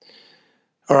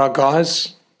All right,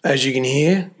 guys, as you can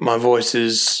hear, my voice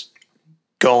is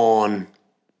gone.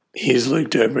 Here's Luke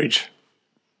Durbridge.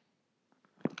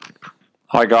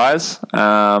 Hi guys,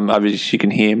 as you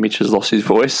can hear, Mitch has lost his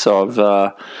voice, so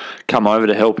I've come over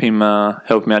to help him out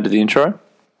to the intro.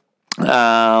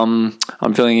 I'm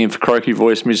filling in for croaky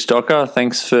voice Mitch Stocker.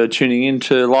 Thanks for tuning in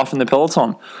to Life in the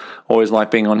Peloton. Always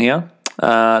like being on here.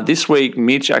 This week,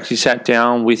 Mitch actually sat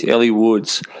down with Ellie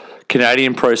Woods,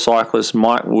 Canadian pro cyclist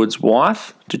Mike Woods'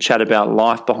 wife, to chat about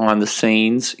life behind the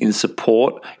scenes in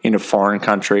support in a foreign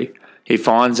country. He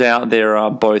finds out there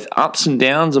are both ups and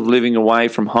downs of living away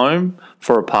from home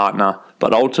for a partner,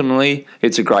 but ultimately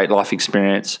it's a great life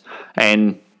experience.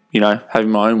 And, having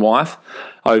my own wife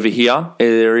over here,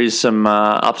 there is some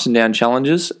ups and down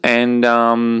challenges. And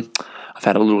I've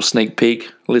had a little sneak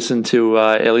peek, listen to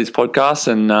Ellie's podcast,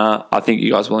 and I think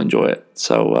you guys will enjoy it.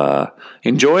 So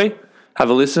enjoy, have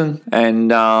a listen,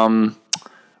 and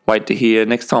wait to hear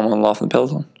next time on Life in the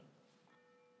Peloton.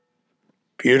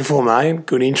 Beautiful, mate.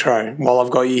 Good intro. While I've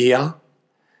got you here,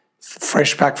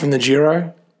 fresh back from the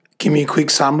Giro, give me a quick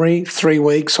summary. 3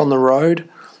 weeks on the road,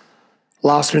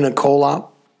 last minute call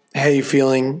up. How are you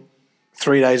feeling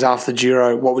 3 days after the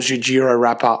Giro? What was your Giro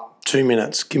wrap up? 2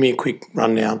 minutes. Give me a quick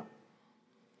rundown.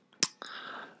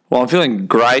 Well, I'm feeling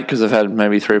great because I've had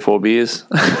maybe 3 or 4 beers.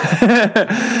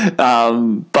 But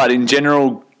in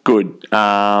general, good.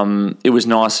 It was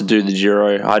nice to do the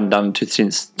Giro. I hadn't done it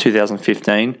since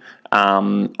 2015.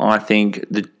 I think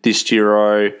this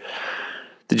Giro,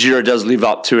 the Giro does live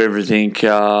up to everything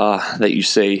that you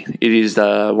see. It is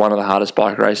one of the hardest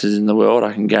bike races in the world.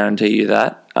 I can guarantee you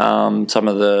that. Some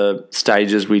of the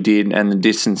stages we did and the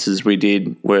distances we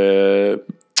did were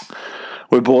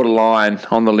borderline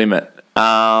on the limit.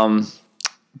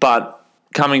 But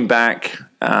coming back,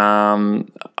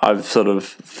 I've sort of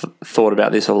thought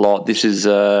about this a lot. This is,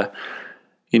 that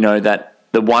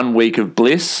the 1 week of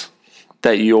bliss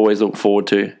that you always look forward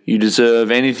to. You deserve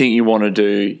anything you want to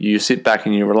do. You sit back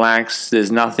and you relax.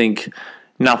 There's nothing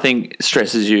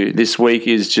stresses you. This week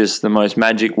is just the most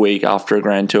magic week after a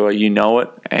Grand Tour. You know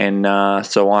it. And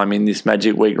so I'm in this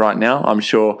magic week right now. I'm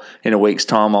sure in a week's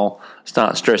time I'll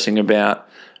start stressing about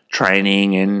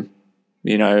training and,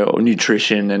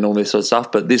 nutrition and all this sort of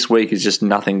stuff. But this week is just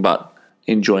nothing but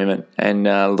enjoyment and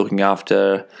looking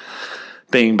after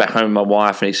being back home with my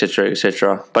wife and et cetera, et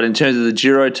cetera. But in terms of the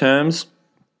Giro terms,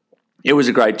 it was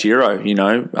a great Giro,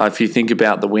 If you think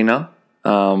about the winner,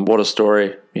 what a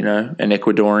story, an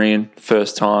Ecuadorian,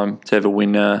 first time to ever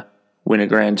win a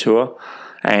Grand Tour.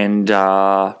 And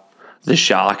the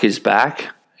Shark is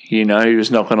back. He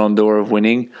was knocking on the door of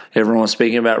winning. Everyone was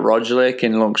speaking about Roglic,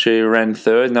 and Longchamp ran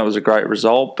third, and that was a great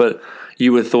result. But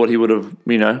you would have thought he would have,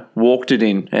 walked it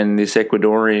in, and this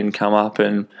Ecuadorian come up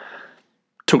and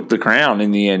took the crown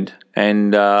in the end.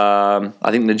 And I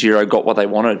think the Giro got what they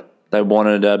wanted. They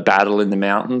wanted a battle in the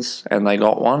mountains, and they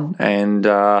got one, and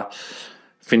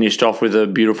finished off with a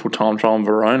beautiful time trial in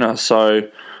Verona. So,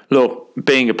 look,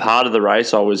 being a part of the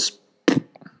race, I was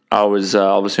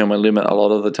obviously on my limit a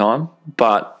lot of the time.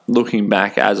 But looking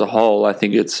back as a whole, I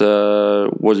think it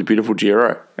was a beautiful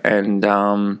Giro, and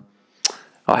I'm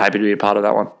happy to be a part of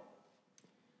that one.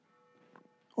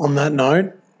 On that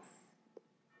note,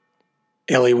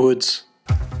 Ellie Woods.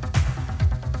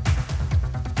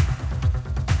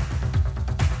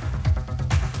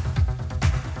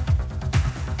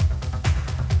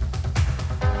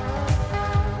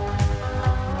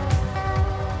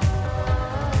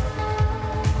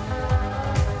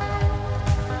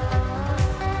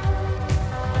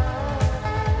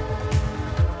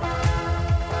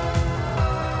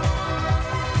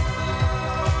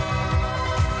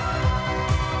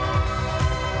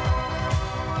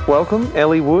 Welcome,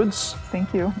 Ellie Woods.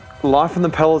 Thank you. Life in the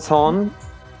Peloton.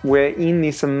 We're in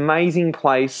this amazing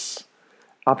place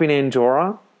up in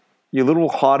Andorra, your little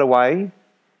hideaway,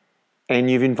 and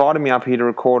you've invited me up here to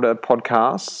record a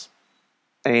podcast.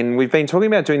 And we've been talking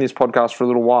about doing this podcast for a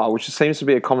little while, which seems to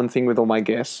be a common thing with all my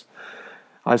guests.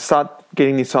 I start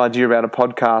getting this idea about a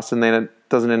podcast, and then it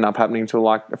doesn't end up happening until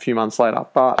like a few months later.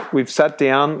 But we've sat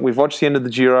down, we've watched the end of the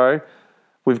Giro,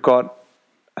 we've got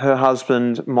her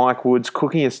husband, Mike Woods,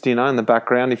 cooking us dinner in the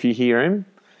background, if you hear him.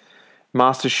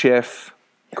 Master chef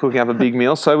cooking up a big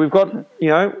meal. So we've got,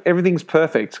 everything's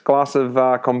perfect. Glass of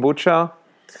kombucha.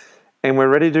 And we're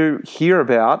ready to hear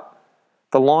about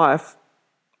the life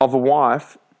of a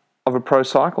wife of a pro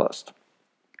cyclist.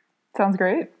 Sounds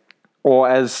great. Or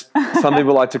as some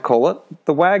people like to call it,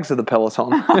 the wags of the Peloton.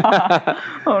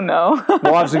 Oh, no.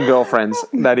 Wives and girlfriends,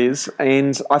 that is.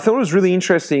 And I thought it was really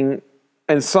interesting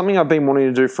and something I've been wanting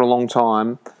to do for a long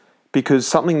time, because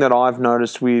something that I've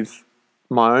noticed with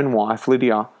my own wife,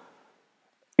 Lydia,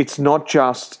 it's not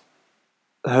just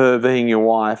her being your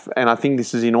wife, and I think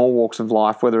this is in all walks of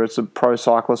life, whether it's a pro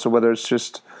cyclist or whether it's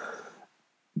just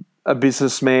a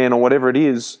businessman or whatever it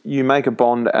is, you make a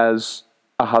bond as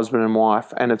a husband and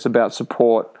wife, and it's about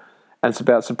support and it's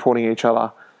about supporting each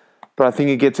other. But I think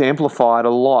it gets amplified a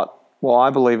lot. Well, I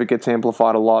believe it gets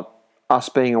amplified a lot, us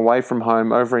being away from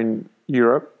home over in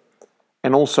Europe,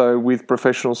 and also with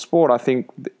professional sport. I think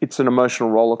it's an emotional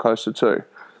roller coaster too.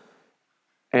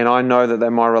 And I know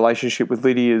that my relationship with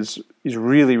Liddy is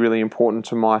really, really important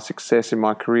to my success in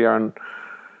my career, and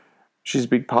she's a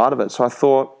big part of it. So I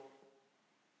thought,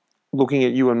 looking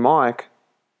at you and Mike,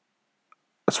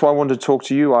 that's why I wanted to talk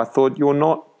to you. I thought you're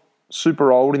not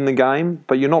super old in the game,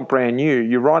 but you're not brand new.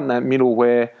 You're right in that middle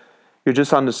where you're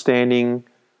just understanding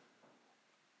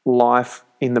life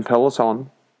in the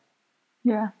peloton.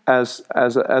 Yeah. As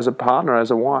a partner, as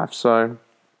a wife. So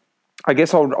I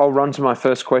guess I'll run to my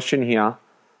first question here.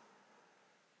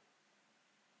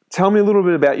 Tell me a little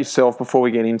bit about yourself before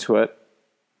we get into it.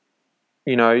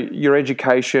 You know, your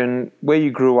education, where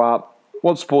you grew up,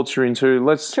 what sports you're into.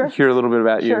 Let's hear a little bit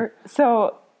about you. Sure.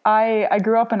 So I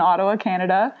grew up in Ottawa,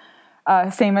 Canada,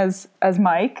 same as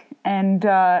Mike. And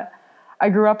I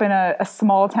grew up in a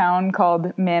small town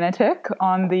called Manotick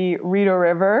on the Rideau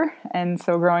River. And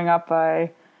so growing up,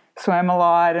 I swam a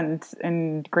lot. And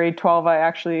in grade 12,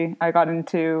 I got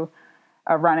into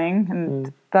running.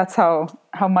 And that's how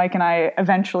Mike and I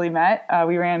eventually met.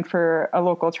 We ran for a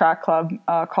local track club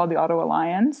called the Ottawa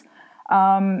Lions.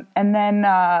 And then...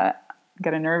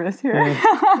 getting nervous here.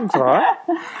 It's all right.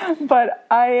 But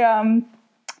I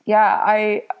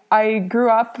grew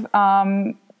up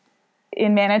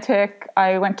in Manotick.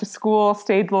 I went to school,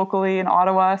 stayed locally in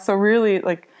Ottawa. So really,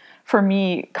 like, for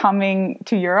me, coming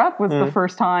to Europe was the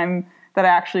first time that I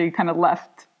actually kind of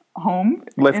left home.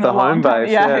 Left the home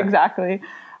base. Yeah, exactly.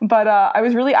 But I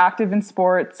was really active in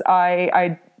sports.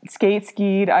 I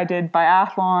skied. I did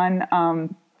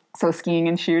biathlon. So skiing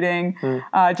and shooting,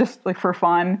 just like for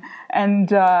fun.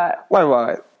 And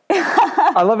wait.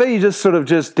 I love how you just sort of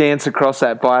just dance across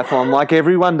that biathlon. Like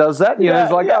everyone does that. You know,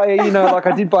 it's like, oh yeah, you know, like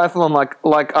I did biathlon,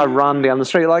 like I run down the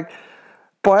street. Like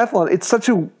biathlon, it's such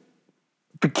a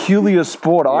peculiar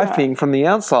sport, I think, from the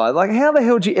outside. Like, how the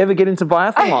hell did you ever get into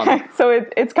biathlon? So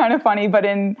it's kind of funny, but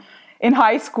in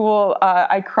high school,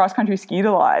 I cross country skied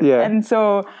a lot. Yeah. And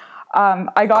so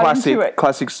I got into it.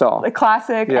 Classic style. Like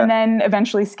classic, and then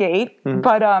eventually skate.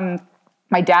 But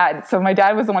my dad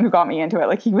was the one who got me into it.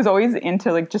 Like, he was always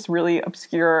into like just really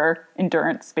obscure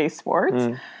endurance-based sports.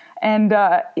 And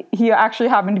he actually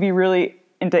happened to be really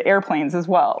into airplanes as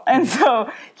well. And so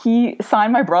he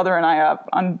signed my brother and I up,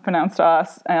 unbeknownst to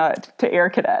us, to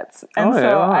Air Cadets. And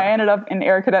I ended up in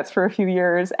Air Cadets for a few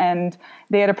years, and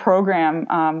they had a program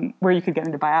where you could get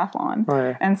into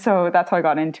biathlon. And so that's how I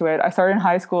got into it. I started in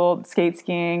high school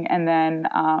skiing, and then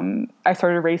I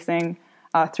started racing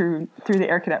through the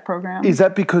Air Cadet program. Is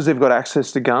that because they've got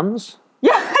access to guns?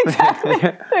 Yeah, exactly.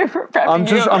 I'm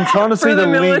trying to see the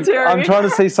link. I'm trying to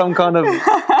see some kind of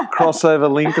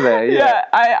crossover link there. Yeah,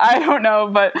 I don't know,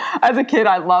 but as a kid,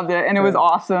 I loved it, and it was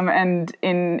awesome. And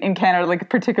in Canada, like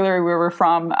particularly where we're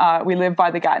from, we live by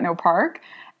the Gatineau Park,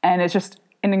 and it's just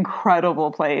an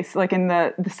incredible place. Like in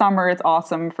the summer, it's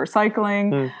awesome for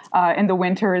cycling. In the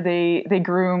winter, they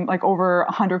groom like over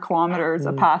 100 kilometers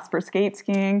a path for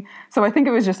skiing. So I think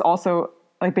it was just also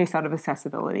like based out of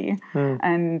accessibility.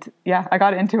 And yeah, I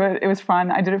got into it. It was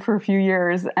fun. I did it for a few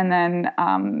years. And then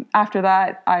after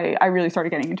that, I really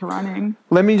started getting into running.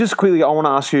 Let me just quickly, I want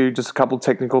to ask you just a couple of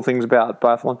technical things about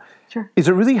biathlon. Sure. Is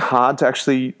it really hard to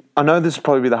actually, I know this will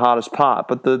probably be the hardest part,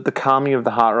 but the calming of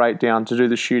the heart rate down to do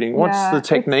the shooting, what's the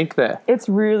technique there? It's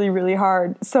really, really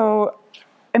hard. So,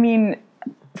 I mean,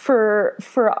 for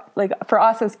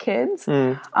us as kids,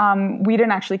 we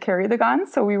didn't actually carry the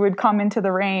guns. So we would come into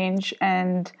the range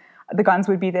and the guns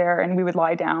would be there and we would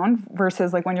lie down,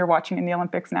 versus like when you're watching in the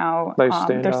Olympics now,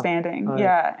 they're standing.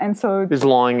 And so is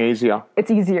lying easier?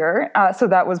 It's easier. So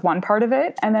that was one part of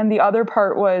it. And then the other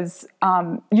part was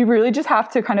you really just have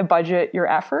to kind of budget your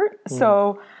effort.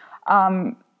 So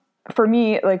for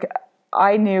me, like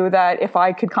I knew that if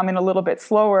I could come in a little bit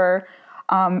slower,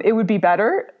 it would be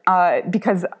better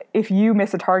because if you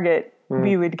miss a target,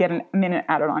 we would get a minute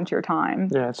added onto your time.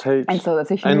 Yeah, it's heaps. And so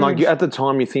that's a huge... And like at the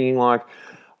time you're thinking like,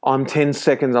 I'm 10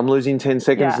 seconds, I'm losing 10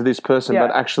 seconds to this person,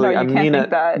 but actually a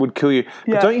minute would kill you.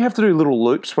 But don't you have to do little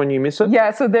loops when you miss it?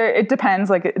 Yeah, so it depends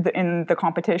like in the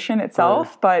competition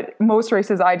itself, but most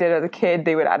races I did as a kid,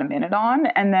 they would add a minute on,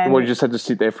 and then... Well, you just had to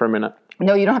sit there for a minute.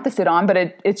 No, you don't have to sit on, but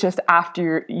it's just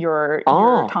after your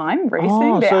time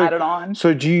racing, they add it on.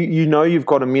 So do you've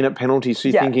got a minute penalty, so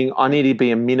you're thinking, I need to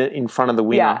be a minute in front of the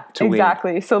winner to win.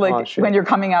 Exactly. So when you're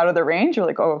coming out of the range, you're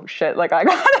like, oh shit, like I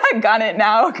got it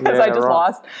now because I just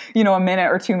lost, a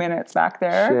minute or 2 minutes back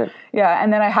there. Shit. Yeah,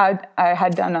 and then I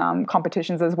had done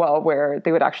competitions as well where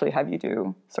they would actually have you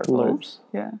do circles. Loops.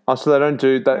 Yeah. Oh, so they don't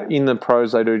do that in the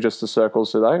pros, they do just the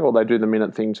circles, do they? Or they do the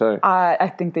minute thing too?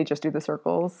 I think they just do the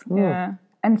circles. Yeah.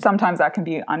 And sometimes that can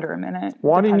be under a minute.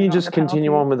 Why didn't you just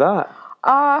continue on with that?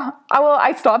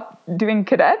 I stopped doing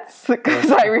cadets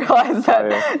because I realized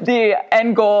that the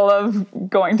end goal of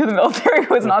going to the military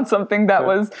was not something that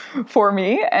was for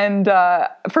me. And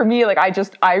for me, like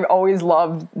I always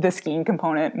loved the skiing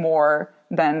component more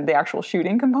than the actual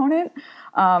shooting component.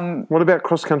 What about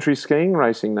cross-country skiing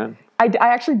racing then? I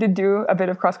actually did do a bit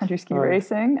of cross-country ski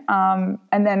racing. And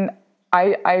then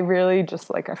I really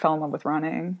just I fell in love with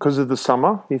running. Because of the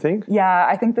summer, you think? Yeah,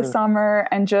 I think the summer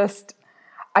and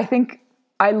I think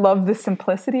I love the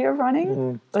simplicity of running.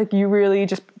 Mm-hmm. Like you really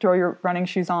just throw your running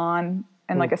shoes on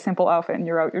and like a simple outfit and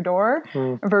you're out your door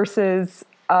versus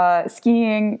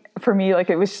skiing for me, like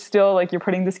it was still like you're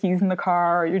putting the skis in the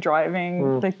car or you're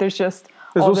driving. Like there's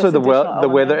also the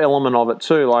weather element of it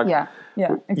too. Like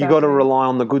exactly. You got to rely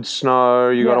on the good snow.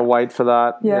 You got to wait for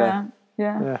that. Yeah.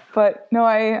 But no,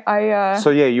 I So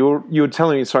you were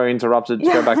telling me, sorry I interrupted to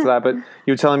go back to that, but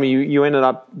you were telling me you ended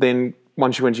up then,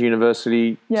 once you went to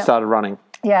university, started running.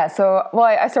 Yeah. So,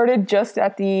 I started just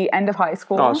at the end of high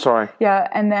school. Oh, sorry. Yeah.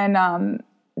 And then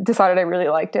decided I really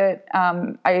liked it.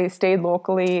 I stayed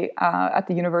locally at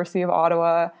the University of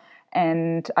Ottawa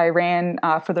and I ran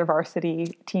for their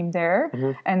varsity team there.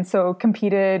 Mm-hmm. And so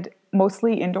competed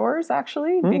mostly indoors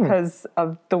actually because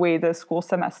of the way the school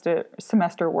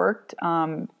semester worked.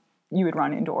 You would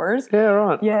run indoors. Yeah,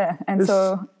 right. Yeah, and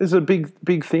so is it a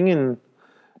big thing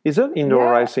is it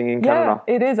indoor racing in Canada?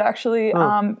 Yeah, it is actually.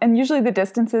 And usually the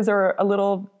distances are a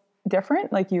little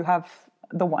different. Like you have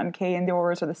the 1K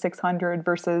indoors or the 600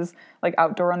 versus like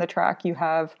outdoor on the track. You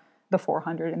have the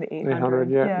 400 and the 800.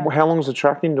 Yeah. How long is the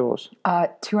track indoors?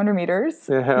 200 meters.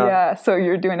 Yeah. So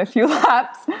you're doing a few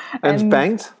laps. And it's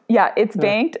banked? Yeah, it's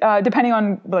banked, depending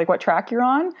on like what track you're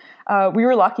on. We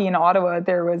were lucky in Ottawa.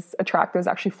 There was a track that was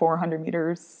actually 400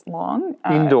 meters long.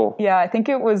 Indoor? Yeah, I think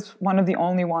it was one of the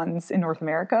only ones in North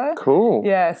America. Cool.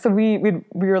 Yeah, so we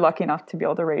were lucky enough to be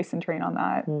able to race and train on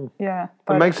that. Yeah.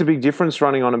 It makes a big difference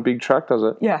running on a big track, does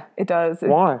it? Yeah, it does.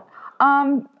 Why?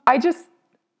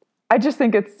 I just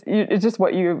think it's just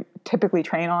what you typically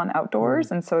train on outdoors,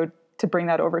 and so to bring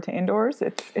that over to indoors,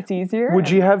 it's easier. Would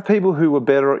you have people who were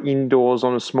better indoors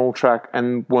on a small track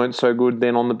and weren't so good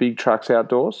then on the big tracks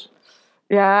outdoors?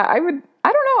 Yeah, I would.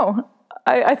 I don't know.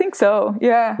 I think so.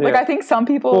 Yeah. Like I think some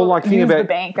people use the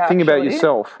bank. Actually. Think about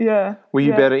yourself. Yeah. Were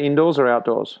you better indoors or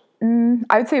outdoors?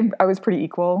 I would say I was pretty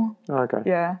equal. Okay.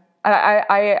 Yeah.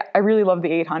 I really love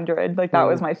the 800. Like that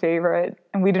was my favorite,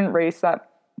 and we didn't race that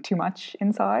too much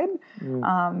inside.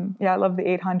 I love the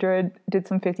 800, did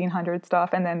some 1500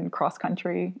 stuff, and then cross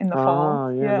country in the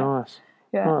fall. Nice.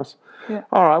 Yeah. Nice. Yeah.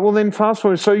 All right, well then fast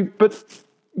forward. So, but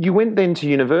you went then to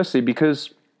university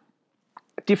because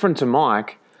different to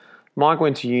Mike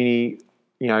went to uni,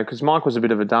 because Mike was a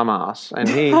bit of a dumbass and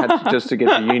he had to get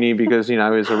to uni because, he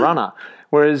was a runner.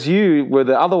 Whereas you were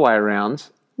the other way around.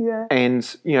 Yeah.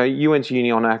 And, you went to uni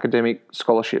on academic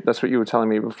scholarship. That's what you were telling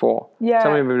me before. Yeah.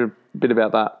 Tell me a bit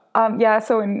about that.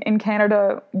 So in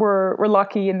Canada, we're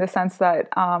lucky in the sense that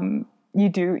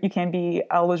you can be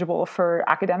eligible for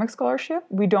academic scholarship.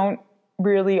 We don't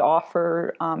really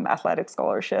offer athletic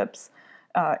scholarships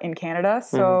in Canada.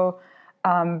 So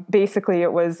basically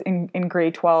it was in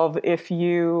grade 12, if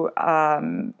you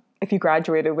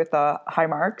graduated with high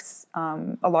marks,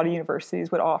 a lot of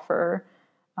universities would offer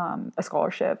a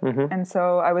scholarship. And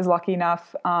so I was lucky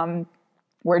enough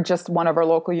where just one of our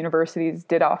local universities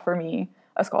did offer me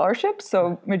a scholarship.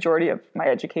 So majority of my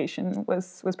education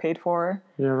was paid for.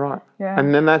 Yeah, right. Yeah.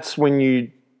 And then that's when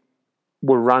you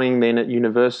were running then at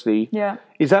university. Yeah.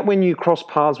 Is that when you crossed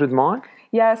paths with Mike?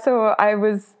 Yeah, so I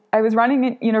was running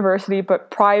at university,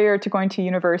 but prior to going to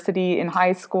university in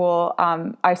high school,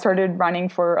 I started running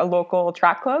for a local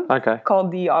track club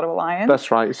called the Ottawa Lions.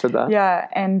 That's right, you said that. Yeah,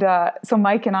 and so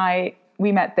Mike and I,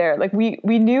 we met there. Like we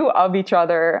knew of each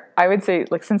other, I would say,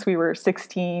 like since we were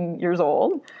 16 years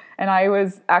old. And I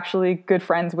was actually good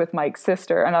friends with Mike's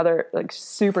sister, another like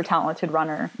super talented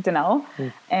runner, Danelle.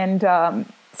 And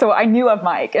so I knew of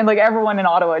Mike, and like everyone in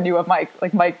Ottawa knew of Mike.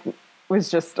 Like Mike was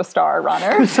just a star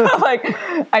runner. So like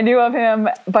I knew of him,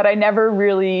 but I never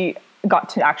really got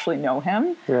to actually know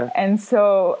him. Yeah. And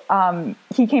so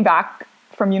he came back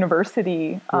from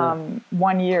university.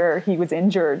 1 year he was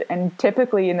injured, and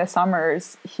typically in the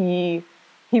summers he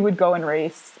would go and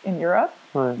race in Europe.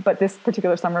 Right. But this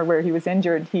particular summer where he was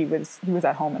injured, he was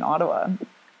at home in Ottawa.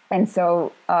 And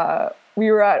so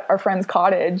we were at our friend's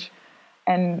cottage,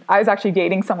 and I was actually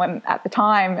dating someone at the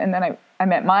time, and then I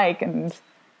met Mike, and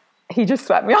he just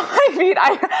swept me off my feet.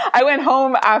 I went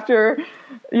home after,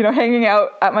 hanging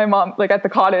out at my mom, like at the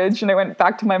cottage, and I went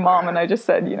back to my mom and I just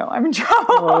said, I'm in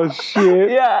trouble. Oh,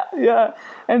 shit. Yeah.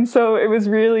 And so it was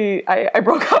really, I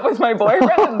broke up with my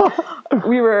boyfriend.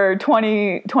 We were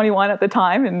 21 at the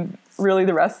time, and really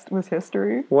the rest was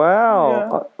history. Wow.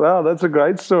 Yeah. Wow, that's a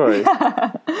great story.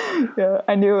 Yeah,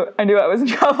 I knew I was in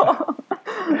trouble.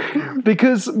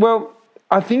 Because, well,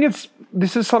 I think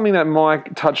this is something that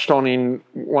Mike touched on in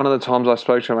one of the times I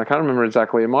spoke to him. I can't remember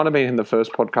exactly. It might have been in the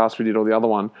first podcast we did or the other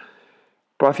one.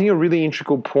 But I think a really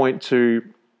integral point to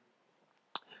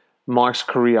Mike's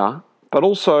career, but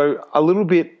also a little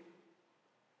bit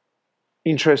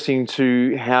interesting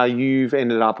to how you've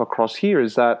ended up across here,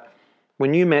 is that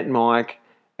when you met Mike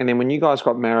and then when you guys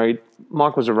got married,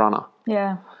 Mike was a runner.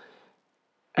 Yeah.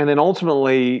 And then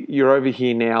ultimately you're over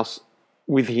here now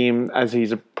with him as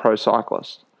he's a pro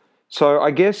cyclist. So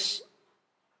I guess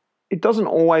it doesn't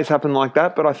always happen like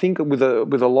that, but I think with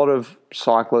a lot of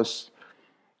cyclists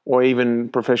or even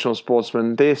professional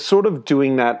sportsmen, they're sort of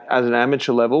doing that as an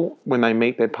amateur level when they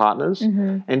meet their partners.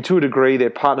 Mm-hmm. And to a degree, their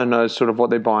partner knows sort of what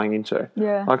they're buying into.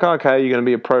 Yeah. Like, okay, you're going to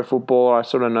be a pro footballer, I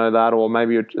sort of know that, or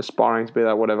maybe you're aspiring to be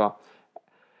that, whatever.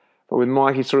 But with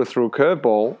Mike, he sort of threw a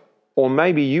curveball, or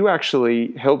maybe you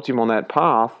actually helped him on that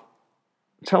path.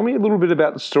 Tell me a little bit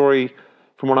about the story.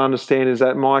 From what I understand is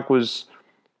that Mike was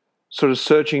sort of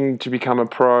searching to become a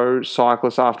pro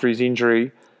cyclist after his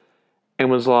injury, and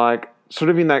was like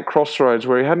sort of in that crossroads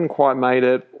where he hadn't quite made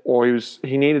it, or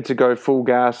he needed to go full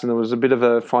gas, and there was a bit of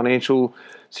a financial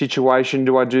situation.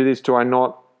 Do I do this? Do I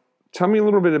not? Tell me a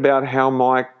little bit about how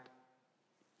Mike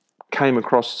came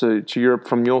across to Europe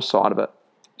from your side of it.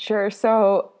 Sure.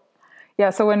 So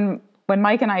when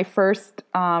Mike and I first,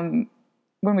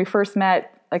 when we first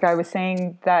met, like I was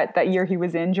saying, that year he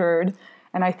was injured,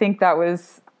 and I think that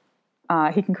was,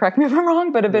 he can correct me if I'm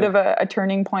wrong, but a bit of a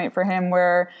turning point for him,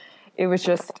 where it was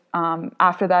just,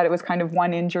 after that, it was kind of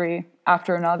one injury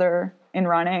after another in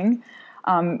running.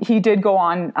 He did go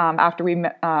on, after we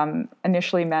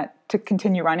initially met, to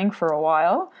continue running for a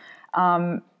while.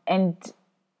 And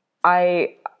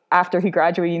after he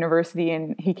graduated university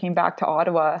and he came back to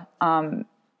Ottawa,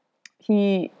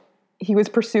 he was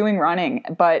pursuing running,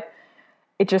 but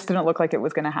it just didn't look like it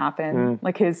was going to happen.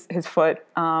 Like his foot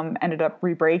ended up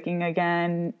re-breaking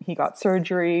again. He got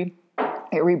surgery.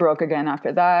 It re-broke again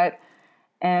after that.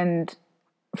 And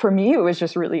for me, it was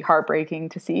just really heartbreaking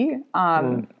to see.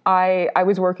 I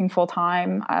was working full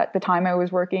time. At the time, I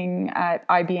was working at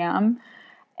IBM,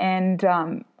 and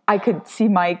I could see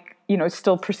Mike,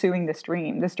 still pursuing this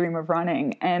dream of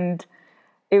running. And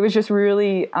it was just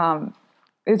really,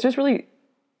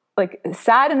 like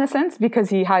sad in a sense, because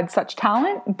he had such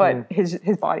talent, but his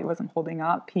body wasn't holding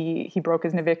up. He broke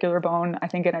his navicular bone. I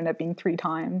think it ended up being 3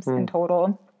 times in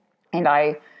total. And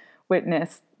I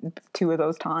witnessed 2 of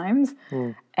those times.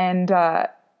 And,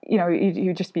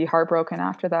 you'd just be heartbroken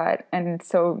after that. And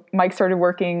so Mike started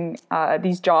working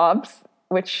these jobs,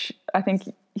 which I think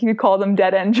he could call them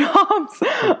dead-end jobs.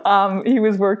 He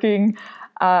was working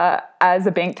as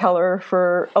a bank teller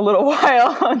for a little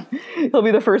while. He'll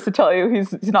be the first to tell you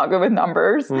he's not good with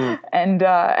numbers. And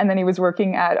then he was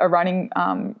working at a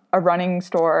running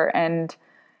store, and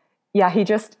he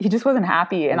just wasn't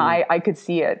happy, and I could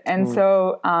see it. And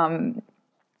so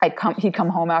he'd come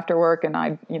home after work, and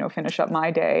I'd finish up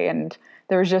my day, and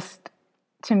there was just,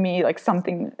 to me, like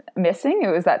something missing. It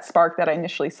was that spark that I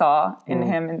initially saw in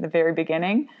him in the very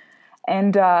beginning.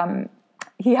 And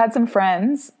he had some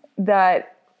friends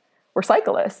that were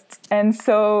cyclists, and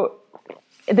so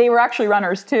they were actually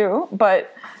runners too,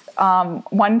 but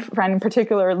one friend in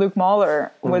particular, Luke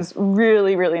Mahler, was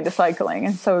really, really into cycling,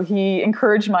 and so he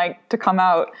encouraged Mike to come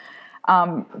out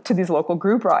to these local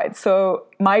group rides. So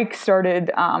Mike started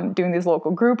doing these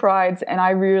local group rides, and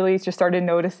I really just started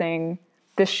noticing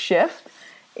this shift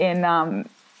in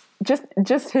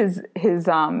just his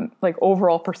like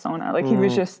overall persona. Like he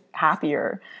was just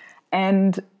happier,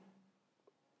 and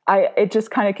it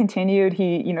just kind of continued.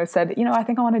 He, said, I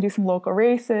think I want to do some local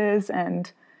races. And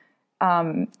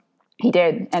he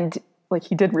did. And like,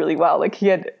 he did really well. Like he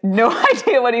had no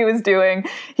idea what he was doing.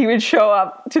 He would show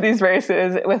up to these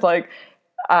races with like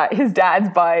his dad's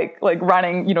bike, like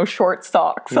running, short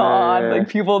socks on. Like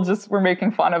people just were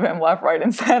making fun of him left, right,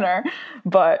 and center.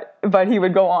 But he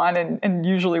would go on and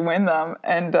usually win them.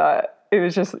 And it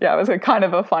was just, it was like kind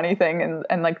of a funny thing.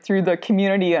 And like through the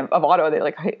community of Ottawa, they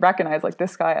like recognized like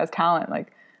this guy has talent,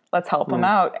 like let's help him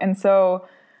out. And so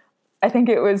I think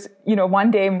it was,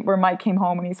 one day where Mike came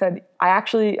home and he said, I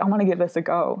want to give this a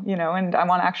go, and I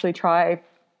want to actually try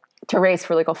to race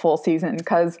for like a full season,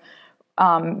 because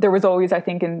there was always, I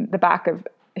think, in the back of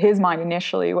his mind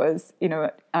initially was,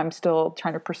 I'm still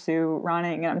trying to pursue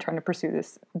running, and I'm trying to pursue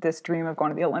this dream of going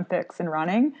to the Olympics and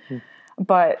running.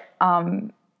 But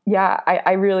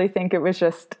I really think it was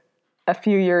just a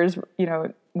few years,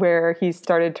 where he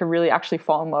started to really actually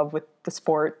fall in love with the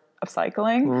sport of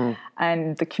cycling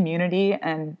and the community.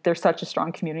 And there's such a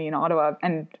strong community in Ottawa.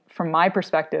 And from my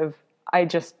perspective, I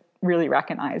just really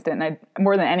recognized it. And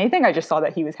more than anything, I just saw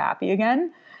that he was happy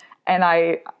again. And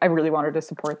I really wanted to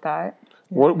support that.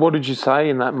 What did you say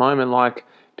in that moment? Like,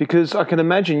 because I can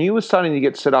imagine you were starting to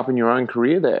get set up in your own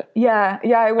career there. Yeah,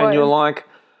 I was. And you're like,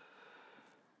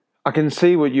 I can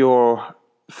see what you're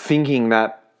thinking,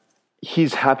 that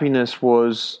his happiness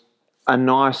was a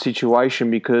nice situation,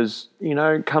 because,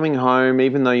 coming home,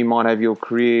 even though you might have your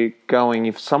career going,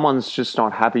 if someone's just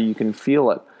not happy, you can feel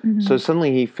it. So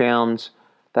suddenly he found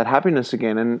that happiness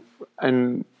again.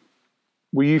 And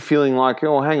were you feeling like,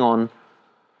 oh, hang on,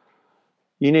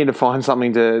 you need to find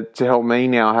something to help me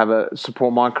now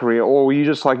support my career? Or were you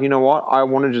just like, you know what, I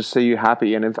want to just see you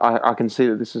happy, and if I can see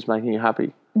that this is making you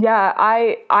happy? Yeah,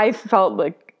 I felt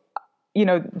like,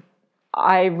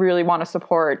 I really want to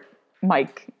support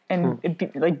Mike and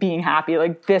like being happy.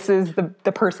 Like, this is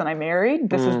the person I married.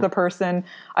 This is the person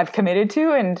I've committed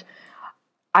to, and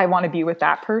I want to be with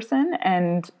that person.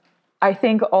 And I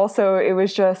think also it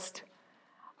was just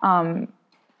a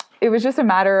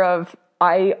matter of,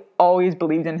 I always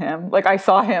believed in him. Like, I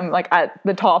saw him like at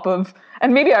the top of,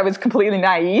 and maybe I was completely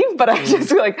naive, but I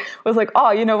just was like,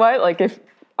 oh, you know what? Like, if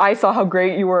I saw how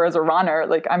great you were as a runner,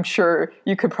 like, I'm sure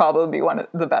you could probably be one of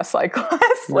the best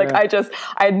cyclists. Like, I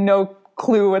had no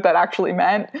clue what that actually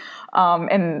meant.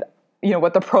 And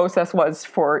what the process was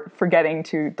for getting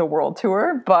to the world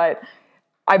tour, but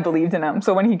I believed in him.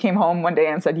 So when he came home one day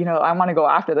and said, I want to go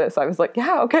after this, I was like,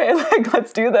 yeah, okay, like,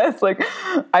 let's do this. Like,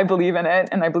 I believe in it,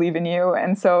 and I believe in you.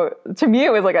 And so to me, it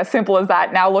was like as simple as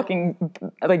that. Now looking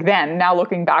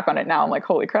back on it now, I'm like,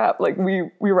 holy crap, like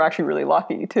we were actually really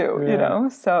lucky too,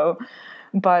 So,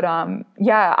 but I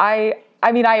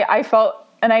felt,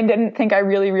 and I didn't think I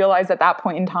really realized at that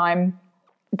point in time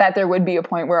that there would be a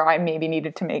point where I maybe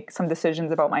needed to make some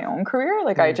decisions about my own career.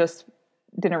 Like, I just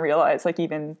didn't realize, like,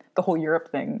 even the whole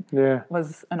Europe thing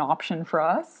was an option for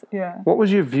us. Yeah. What was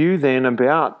your view then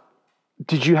about,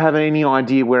 did you have any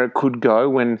idea where it could go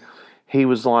when he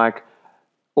was like,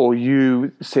 or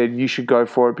you said you should go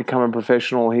for it, become a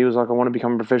professional? He was like, I want to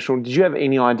become a professional. Did you have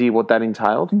any idea what that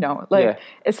entailed? No,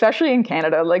 especially in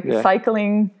Canada,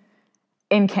 cycling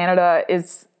in Canada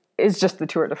is just the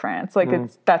Tour de France. Like,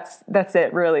 that's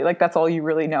it really. Like, that's all you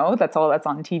really know. That's all that's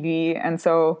on TV. And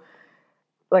so,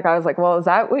 like, I was like, well, is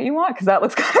that what you want? Because that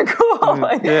looks kind of cool.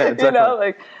 Like,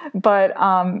 exactly. But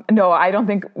no, I don't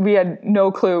think, we had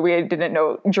no clue. We didn't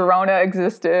know Girona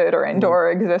existed or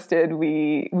Andorra existed.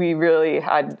 We really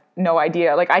had no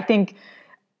idea. Like, I think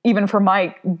even for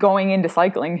Mike going into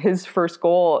cycling, his first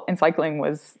goal in cycling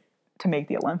was to make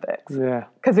the Olympics. Yeah.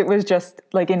 Because it was just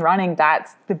like, in running,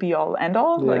 that's the be all end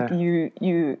all. Yeah. Like,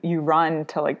 you run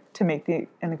to make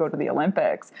and go to the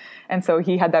Olympics. And so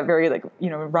he had that very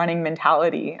running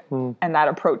mentality and that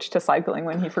approach to cycling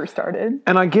when he first started.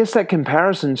 And I guess that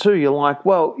comparison too, you're like,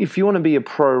 well, if you want to be a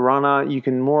pro runner, you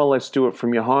can more or less do it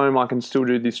from your home. I can still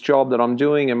do this job that I'm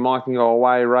doing, and Mike can go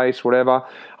away, race, whatever.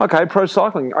 Okay, pro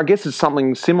cycling, I guess it's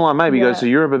something similar. Maybe he goes to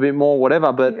Europe a bit more,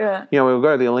 whatever. But, he'll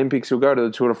go to the Olympics, he'll go to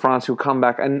the Tour de France, he'll come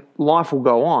back, and life will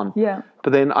go on. Yeah.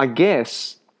 But then I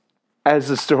guess, as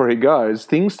the story goes,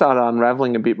 things started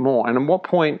unraveling a bit more. And at what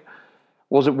point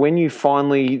was it, when you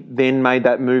finally then made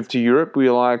that move to Europe, where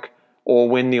you're like, or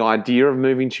when the idea of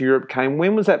moving to Europe came,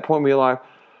 when was that point where you're like,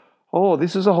 oh,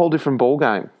 this is a whole different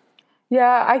ballgame?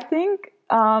 Yeah, I think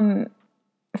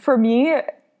for me,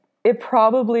 it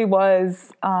probably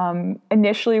was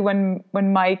initially when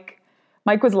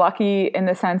Mike was lucky in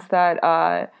the sense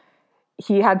that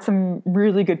he had some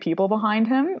really good people behind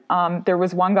him. There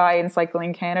was one guy in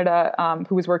Cycling Canada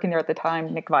who was working there at the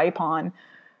time, Nick Vipon,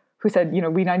 who said,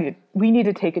 we need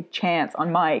to take a chance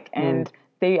on Mike. And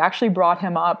they actually brought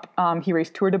him up. He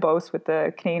raced Tour de Beauce with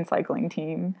the Canadian cycling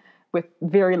team with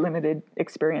very limited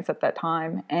experience at that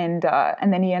time. And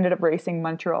then he ended up racing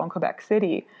Montreal and Quebec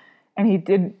City. And he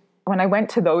did, when I went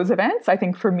to those events, I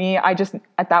think for me, I just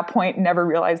at that point never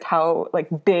realized how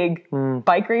big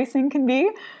bike racing can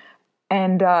be.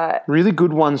 And really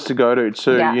good ones to go to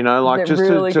too, Yeah, you know, like they're just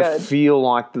really to good. feel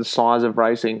like the size of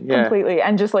racing. Yeah. completely.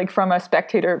 And just like from a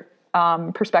spectator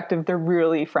perspective, they're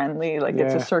really friendly. Like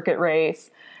it's Yeah. a circuit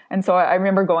race. And so I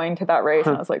remember going to that race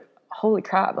and I was like, holy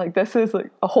crap, like this is like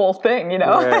a whole thing, you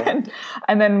know? Yeah.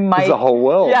 and then Mike. It's the whole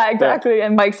world. Yeah, exactly.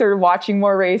 And Mike started watching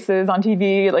more races on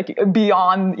TV, like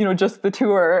beyond, you know, just the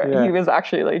tour. Yeah. He was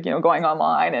actually like, you know, going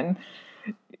online and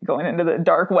going into the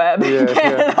dark web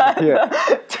Yeah.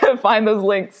 to find those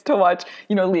links to watch,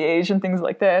 you know, Liège and things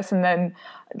like this. And then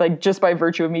like just by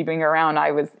virtue of me being around,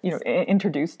 I was, you know,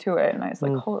 introduced to it. And I was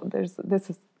like, oh, this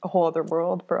is a whole other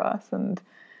world for us. And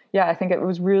yeah, I think it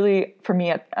was really, for me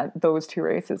at those two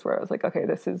races where I was like, okay,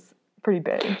 this is pretty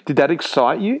big. Did that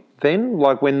excite you then?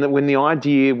 Like when the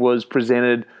idea was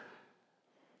presented,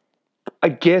 I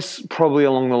guess probably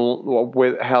along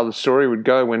how the story would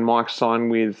go when Mike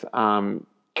signed with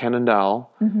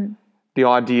Cannondale, the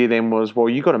idea then was, well,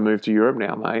 you got to move to Europe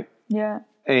now, mate. Yeah.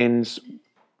 And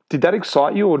did that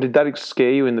excite you or did that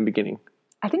scare you in the beginning?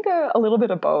 I think a little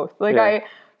bit of both. Like Yeah.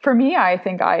 for me, I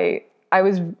think I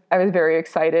was very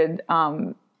excited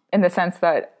in the sense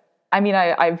that, I mean,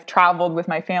 I've traveled with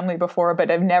my family before,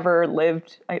 but I've never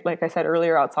lived, like I said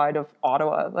earlier, outside of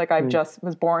Ottawa. Like I just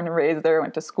was born and raised there,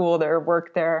 went to school there,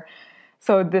 worked there.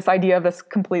 So this idea of this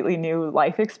completely new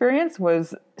life experience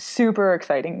was super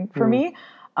exciting for me.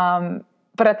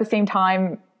 But at the same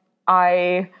time,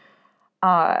 I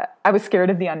was scared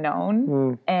of the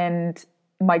unknown. And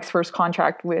Mike's first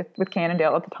contract with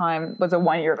Cannondale at the time was a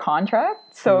 1-year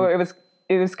contract. So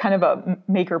it was kind of a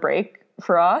make or break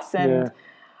for us. And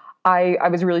I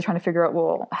was really trying to figure out,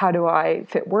 well, how do I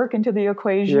fit work into the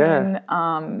equation?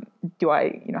 Do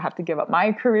I, you know, have to give up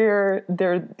my career?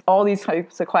 There are all these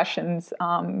types of questions,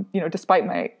 you know, despite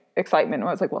my excitement. I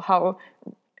was like, well, how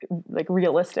like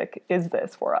realistic is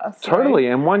this for us? Totally.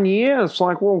 Right? And 1 year, it's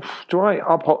like, well, do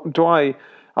I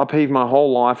upheave my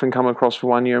whole life and come across for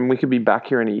 1 year and we could be back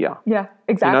here in a year? Yeah,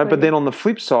 exactly. You know, but then on the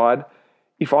flip side,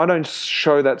 if I don't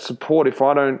show that support,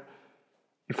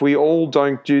 if we all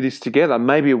don't do this together,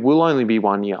 maybe it will only be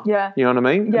 1 year. Yeah. You know what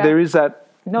I mean? Yeah. There is that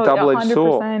double-edged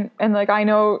sword. 100%. And like, I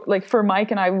know, like for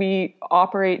Mike and I, we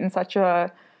operate in such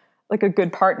a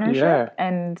good partnership. Yeah.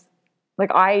 And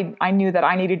like, I knew that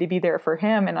I needed to be there for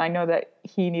him, and I know that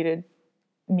he needed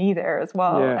me there as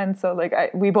well. Yeah. And so like,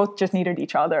 we both just needed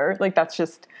each other. Like, that's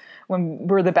just when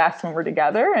we're the best when we're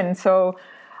together. And so,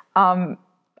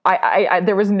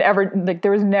 there was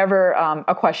never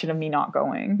a question of me not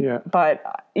going. Yeah. But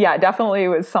yeah, definitely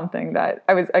was something that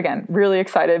I was, again, really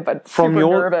excited, but super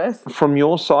nervous. From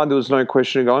your side, there was no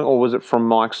question of going, or was it from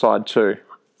Mike's side too?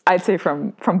 I'd say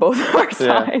from both of our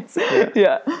sides.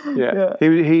 Yeah.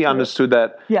 He understood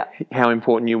that. Yeah. How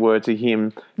important you were to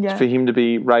him. Yeah. For him to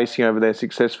be racing over there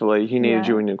successfully, he needed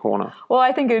you in your corner. Well,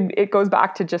 I think it goes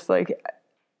back to just like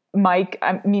Mike.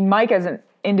 I mean, Mike as an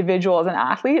individual, as an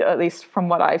athlete, at least from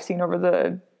what I've seen over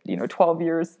the 12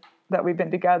 years that we've been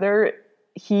together,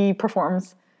 he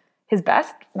performs his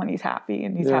best when he's happy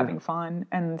and he's having fun.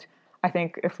 And I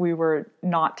think if we were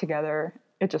not together,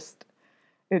 it just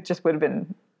would have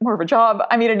been more of a job.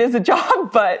 I mean, it is a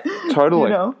job, but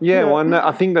totally. You know, Well, and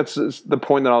I think that's the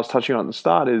point that I was touching on at the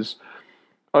start is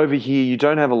over here you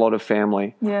don't have a lot of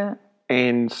family. Yeah.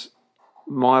 And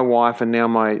my wife and now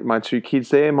my two kids,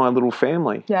 they're my little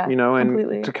family. Yeah, you know, and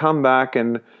completely. to come back,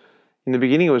 and in the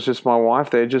beginning it was just my wife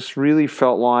there, just really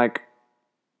felt like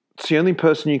it's the only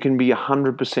person you can be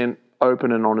 100%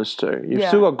 open and honest to. You've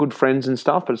still got good friends and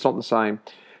stuff, but it's not the same.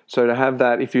 So to have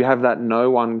that, if you have that no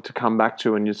one to come back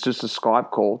to and it's just a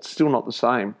Skype call, it's still not the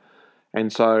same.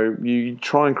 And so you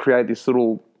try and create this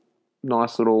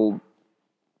nice little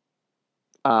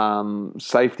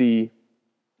safety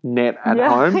net at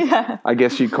home, I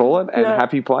guess you call it, and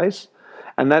happy place.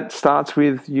 And that starts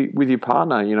with your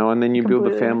partner, you know, and then you build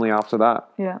the family after that.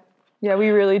 Yeah. Yeah, we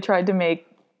really tried to make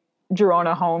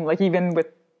Girona home. Like, even with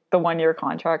the 1-year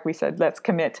contract, we said, let's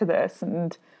commit to this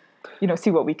and, you know, see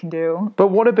what we can do. But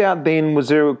what about then, was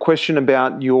there a question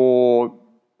about your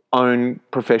own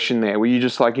profession there? Were you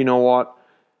just like, you know what,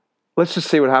 let's just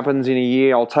see what happens in a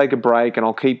year. I'll take a break and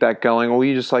I'll keep that going. Or were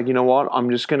you just like, you know what, I'm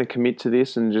just going to commit to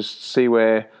this and just see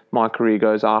where my career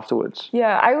goes afterwards?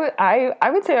 Yeah, I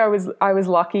would say I was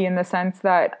lucky in the sense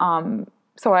that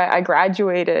so I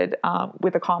graduated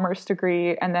with a commerce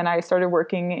degree, and then I started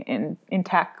working in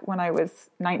tech when I was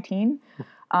 19.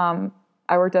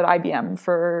 I worked at IBM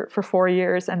for 4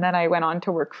 years, and then I went on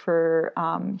to work for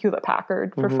Hewlett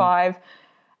Packard for 5.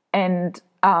 And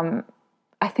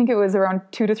I think it was around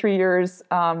 2 to 3 years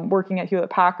working at Hewlett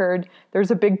Packard.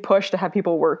 There's a big push to have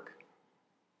people work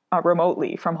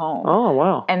remotely from home. Oh,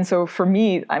 wow. And so for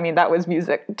me, I mean, that was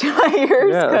music to my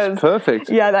ears. Yeah, that's perfect.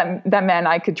 Yeah, that meant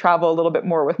I could travel a little bit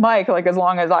more with Mike, like as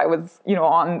long as I was,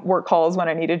 on work calls when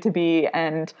I needed to be.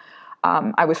 And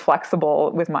I was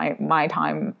flexible with my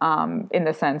time in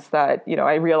the sense that,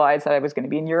 I realized that I was going to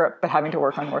be in Europe, but having to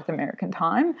work on North American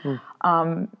time,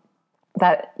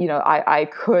 that, I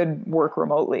could work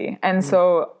remotely. And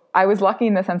so I was lucky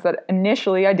in the sense that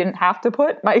initially I didn't have to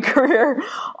put my career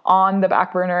on the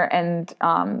back burner, and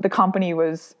the company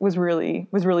was really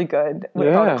good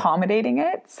about accommodating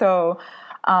it. So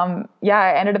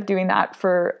I ended up doing that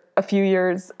for a few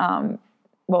years.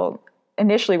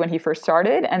 Initially when he first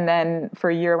started, and then for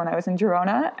a year when I was in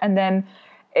Girona. And then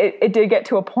it did get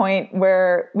to a point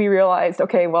where we realized,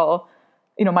 okay, well,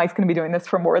 Mike's going to be doing this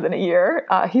for more than a year.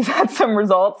 He's had some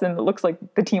results, and it looks like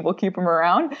the team will keep him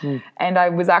around. And I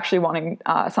was actually wanting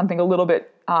something a little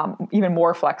bit even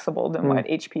more flexible than what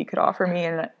HP could offer me.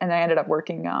 And I ended up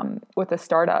working with a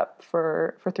startup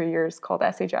for 3 years called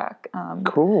SAJack.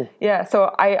 Cool. Yeah,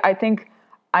 so I think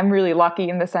I'm really lucky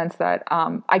in the sense that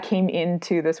I came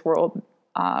into this world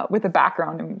with a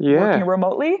background in working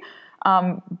remotely.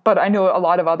 But I know a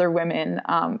lot of other women,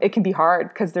 it can be hard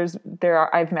because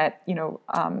I've met,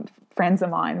 friends of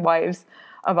mine, wives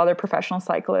of other professional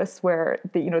cyclists where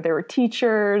they were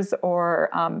teachers or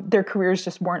their careers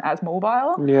just weren't as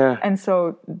mobile. Yeah. And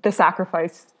so the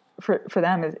sacrifice for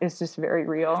them is just very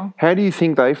real. How do you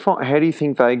think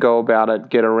they go about it,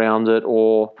 get around it,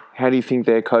 or how do you think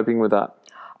they're coping with that?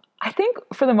 I think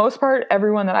for the most part,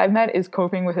 everyone that I've met is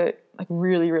coping with it like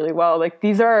really, really well. Like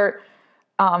these are,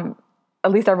 at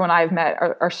least everyone I've met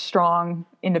are strong,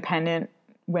 independent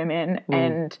women,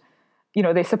 and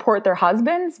they support their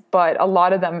husbands, but a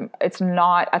lot of them, it's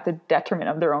not at the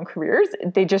detriment of their own careers.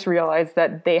 They just realize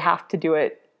that they have to do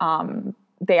it.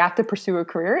 They have to pursue a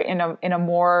career in a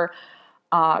more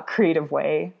creative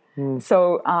way.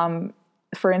 So,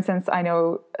 for instance, I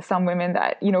know some women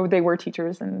that, they were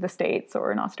teachers in the States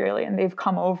or in Australia, and they've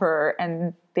come over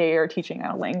and they are teaching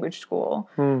at a language school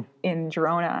in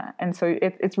Girona. And so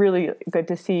it's really good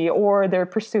to see. Or they're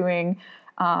pursuing,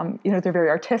 they're very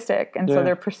artistic. And so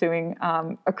they're pursuing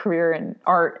a career in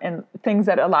art and things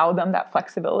that allow them that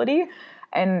flexibility.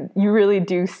 And you really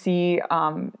do see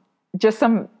just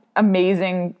some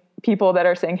amazing people that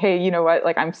are saying, hey, you know what,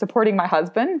 like I'm supporting my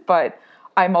husband, but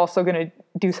I'm also going to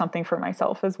do something for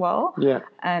myself as well. Yeah.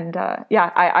 And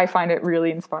I find it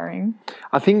really inspiring.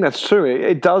 I think that's true.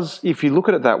 It does, if you look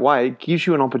at it that way, it gives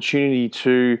you an opportunity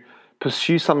to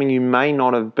pursue something you may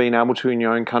not have been able to in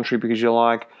your own country because you're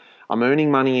like, I'm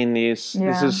earning money in this.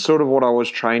 Yeah. This is sort of what I was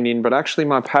trained in. But actually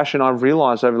my passion, I've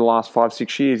realized over the last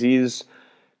 5-6 years, is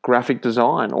graphic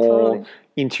design or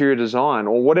interior design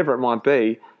or whatever it might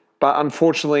be. But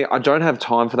unfortunately, I don't have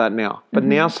time for that now. But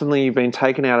now suddenly you've been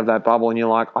taken out of that bubble and you're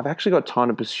like, I've actually got time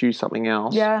to pursue something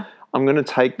else. Yeah. I'm going to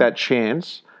take that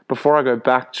chance before I go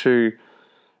back to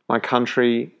my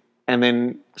country and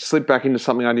then slip back into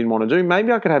something I didn't want to do.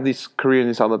 Maybe I could have this career in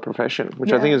this other profession,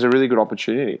 which I think is a really good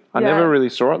opportunity. I never really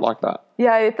saw it like that.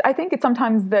 Yeah, I think it's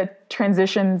sometimes the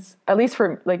transitions, at least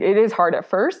for, like, it is hard at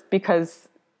first because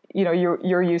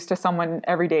you're used to someone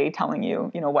every day telling you,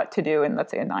 what to do in,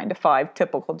 let's say, a 9-to-5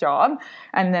 typical job.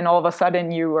 And then all of a sudden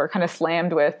you are kind of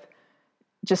slammed with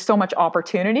just so much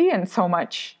opportunity and so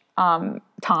much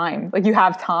time. Like you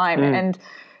have time and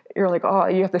you're like, oh,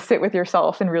 you have to sit with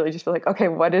yourself and really just be like, okay,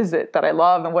 what is it that I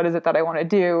love and what is it that I want to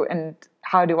do? And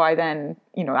how do I then,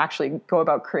 actually go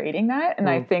about creating that? And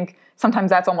I think sometimes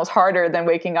that's almost harder than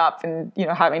waking up and,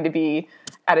 having to be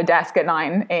at a desk at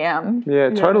 9 a.m.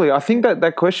 Yeah, totally. I think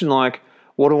that question, like,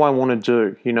 what do I want to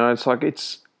do? It's like,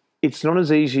 it's not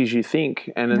as easy as you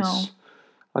think. And it's,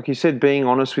 like you said, being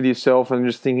honest with yourself and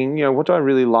just thinking, what do I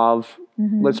really love?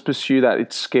 Let's pursue that.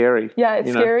 It's scary. Yeah,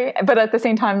 it's scary. But at the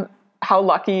same time, how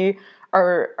lucky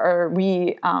are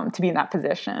we to be in that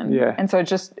position? Yeah. And so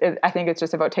I think it's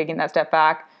just about taking that step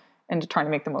back and trying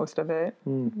to make the most of it.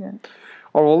 Yeah.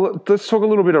 Oh, well, let's talk a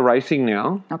little bit of racing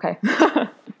now. Okay.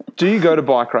 Do you go to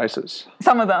bike races?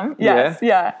 Some of them, yes.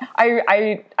 Yeah.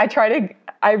 I try to,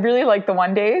 I really like the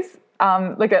one days.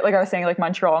 Like I was saying, like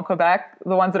Montreal and Quebec,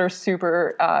 the ones that are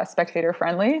super spectator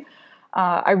friendly.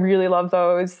 I really love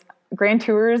those. Grand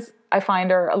Tours, I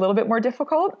find, are a little bit more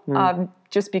difficult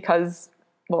just because,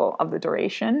 of the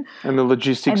duration. And the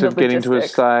logistics of getting to a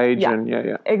stage. Yeah.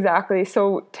 And Exactly.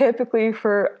 So typically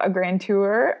for a Grand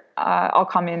Tour, I'll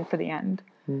come in for the end.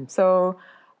 So...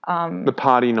 the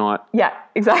party night. Yeah,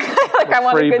 exactly. Like I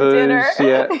want a good booze, dinner.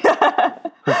 Yeah.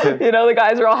 The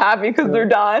guys are all happy because they're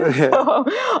done. So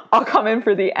I'll come in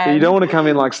for the end. You don't want to come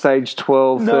in like stage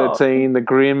 12, No. 13, the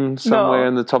Grim somewhere No.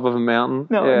 in the top of a mountain.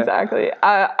 No, Yeah. exactly.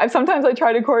 Sometimes I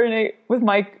try to coordinate with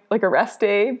Mike like a rest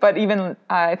day, but even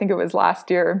I think it was last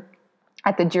year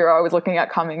at the Giro, I was looking at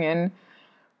coming in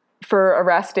for a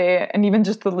rest day, and even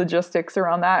just the logistics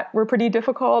around that were pretty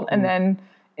difficult. And then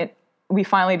we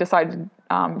finally decided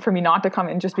for me not to come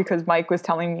in just because Mike was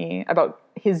telling me about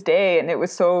his day, and it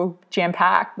was so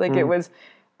jam-packed. Like it was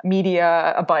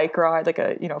media, a bike ride, like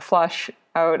a flush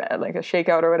out, like a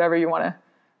shakeout or whatever you want to. I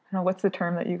don't know, what's the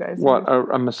term that you guys What, use?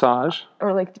 a massage?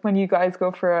 Or like when you guys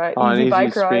go for an An easy easy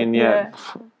bike spin, ride. yeah.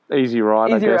 Easy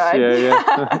ride, Easy I guess.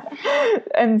 ride. Yeah.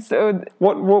 And so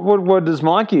What does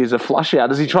Mike use? A flush out?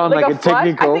 Does he try and like make a it flush,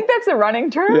 technical? I think that's a running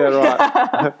term. Yeah,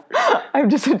 right. I'm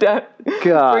just God.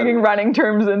 bringing running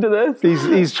terms into this.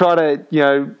 He's trying to,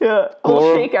 Yeah.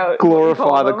 Little shakeout.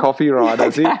 glorify the coffee ride,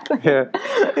 does he? Exactly. Yeah.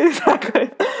 Exactly.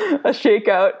 A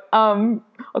shakeout.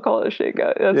 I'll call it a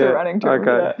shakeout. That's Yeah, a running term.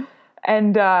 okay. Yeah.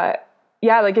 And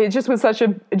like it just was such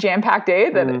a jam-packed day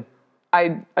that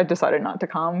I decided not to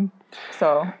come.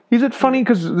 So Is it funny?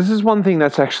 Because this is one thing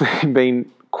that's actually been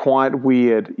quite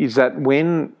weird, is that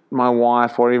when my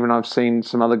wife, or even I've seen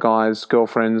some other guys'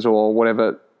 girlfriends or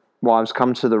whatever wives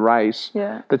come to the race,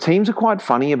 Yeah. the teams are quite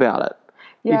funny about it.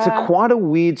 It's Yeah. quite a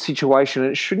weird situation.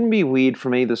 It shouldn't be weird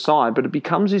from either side, but it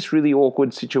becomes this really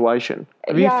awkward situation.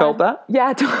 Have you felt that?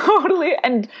 Yeah, totally.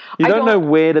 And You don't know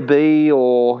where to be,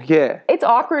 or it's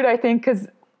awkward, I think, because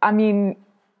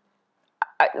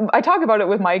I talk about it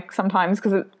with Mike sometimes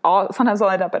because sometimes I'll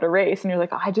end up at a race and you're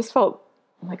like, I just felt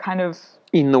like kind of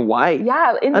in the way. in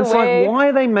And the it's way. like,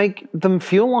 why they make them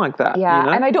feel like that? Yeah, you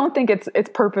know? and I don't think it's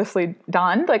purposely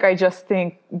done. Like I just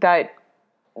think that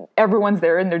everyone's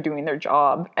there and they're doing their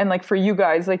job. And like for you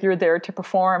guys, like you're there to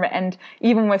perform. And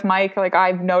even with Mike, like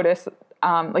I've noticed,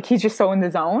 like he's just so in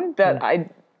the zone that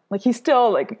like he's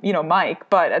still like, Mike,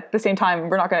 but at the same time,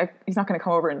 he's not gonna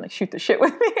come over and like shoot the shit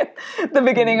with me at the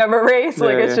beginning of a race.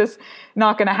 Like it's just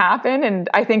not gonna happen. And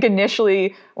I think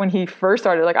initially when he first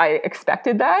started, like I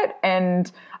expected that. And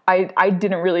I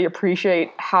didn't really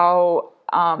appreciate how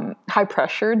high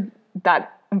pressured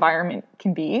that environment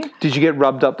can be. Did you get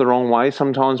rubbed up the wrong way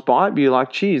sometimes by it? You're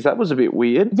like, geez, that was a bit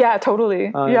weird. Yeah,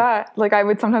 totally. Yeah. Like I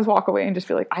would sometimes walk away and just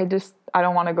be like, I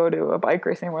don't want to go to a bike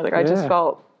race anymore. Like I just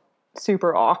felt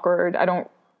super awkward.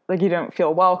 You don't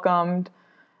feel welcomed.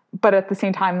 But at the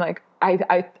same time, like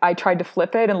I tried to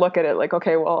flip it and look at it like,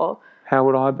 okay, well, how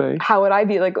would I be? How would I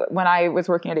be? Like when I was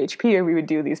working at HP, we would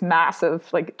do these massive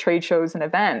like trade shows and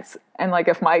events. And like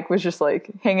if Mike was just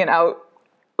like hanging out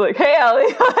like, hey,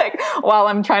 Ellie, like while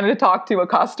I'm trying to talk to a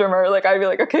customer, like I'd be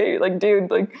like, okay, like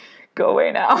dude, like go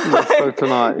away now. So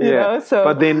tonight, yeah.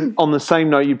 But then on the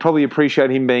same note, you'd probably appreciate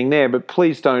him being there, but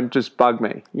please don't just bug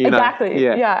me. Exactly.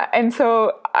 Yeah. And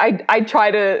so I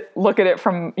try to look at it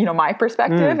from, my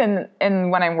perspective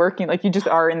and when I'm working, like you just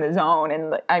are in the zone.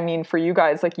 And I mean, for you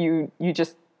guys, like you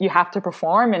have to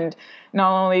perform, and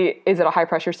not only is it a high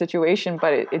pressure situation,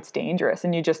 but it's dangerous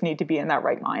and you just need to be in that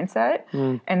right mindset.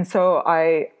 And so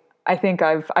I think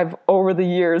I've over the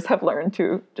years have learned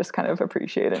to just kind of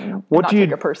appreciate and not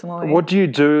take it personally. What do you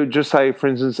do? Just say, for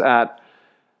instance,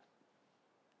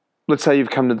 let's say you've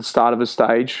come to the start of a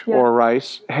stage or a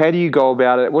race. How do you go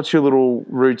about it? What's your little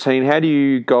routine? How do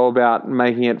you go about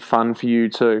making it fun for you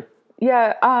too?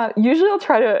 Yeah, usually I'll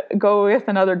try to go with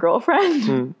another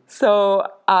girlfriend. So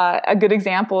a good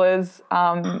example is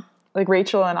like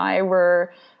Rachel and I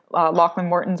were Lachlan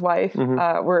Morton's wife.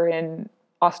 Were in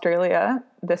Australia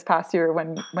this past year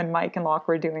when Mike and Locke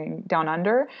were doing Down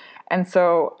Under, and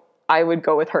so I would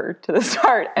go with her to the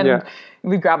start, and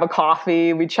we'd grab a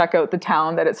coffee, we'd check out the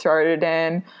town that it started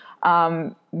in,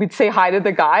 we'd say hi to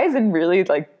the guys, and really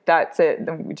like that's it.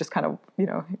 Then we just kind of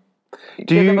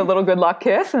give them a little good luck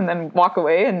kiss, and then walk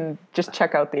away and just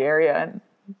check out the area.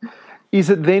 Is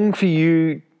it then for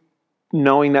you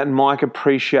knowing that Mike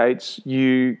appreciates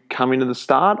you coming to the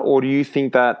start, or do you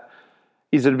think that?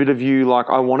 Is it a bit of you like,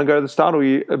 I want to go to the start, or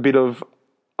a bit of,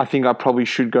 I think I probably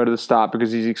should go to the start because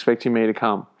he's expecting me to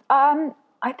come?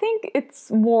 I think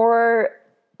it's more,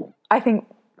 I think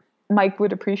Mike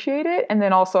would appreciate it. And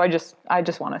then also I just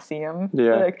want to see him.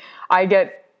 Yeah. Like I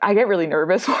get really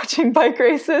nervous watching bike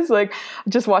races, like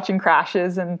just watching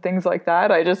crashes and things like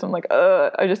that. I'm like,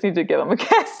 I just need to give him a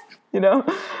kiss,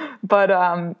 But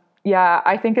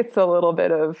I think it's a little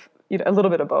bit of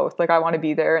both. Like I want to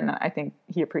be there, and I think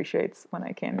he appreciates when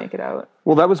I can make it out.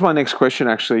 Well, that was my next question,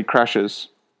 actually, crashes.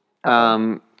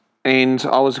 Okay. And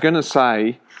I was going to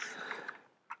say,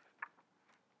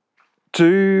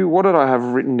 what did I have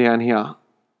written down here?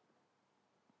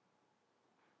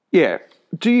 Yeah,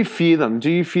 do you fear them? Do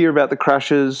you fear about the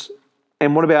crashes?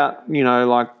 And what about,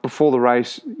 like before the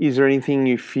race, is there anything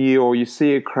you fear or you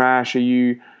see a crash? Are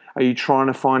you trying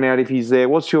to find out if he's there?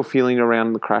 What's your feeling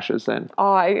around the crashes then?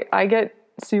 Oh, I get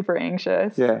super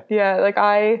anxious. Yeah. Yeah, like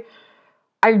I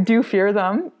do fear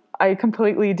them. I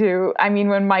completely do. I mean,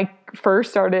 when Mike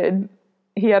first started,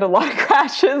 he had a lot of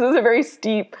crashes. It was a very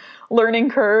steep learning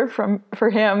curve for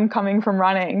him coming from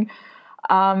running.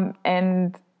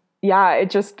 And yeah,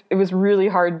 it was really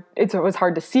hard. It was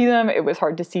hard to see them. It was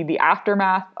hard to see the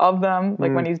aftermath of them.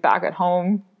 Like when he's back at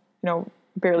home,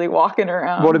 barely walking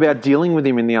around. What about dealing with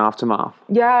him in the aftermath?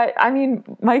 Yeah, I mean,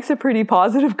 Mike's a pretty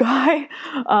positive guy.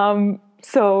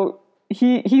 So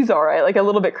he's all right. Like a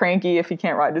little bit cranky if he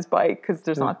can't ride his bike because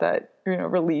there's not that,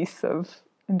 release of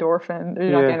endorphin.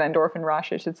 You're not getting that endorphin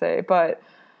rush, I should say. But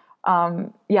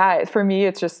yeah, for me,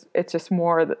 it's just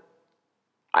more that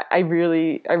I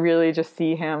really just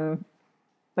see him,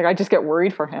 like I just get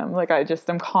worried for him. Like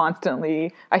I'm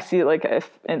constantly, I see like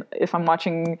if I'm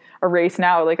watching a race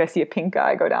now, like I see a pink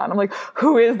guy go down, I'm like,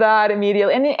 who is that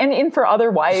immediately? And for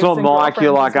other wives, it's not and Mike,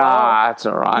 you're like, well. it's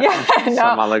all right. Yeah,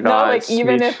 Some other guy. No, like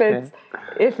even if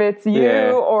it's you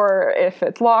or if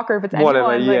it's Locke or if it's anyone,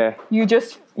 whatever, like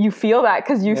you feel that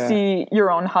because you see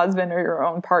your own husband or your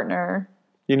own partner.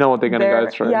 You know what they're going to go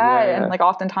through. Yeah, and like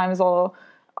oftentimes I'll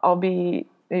be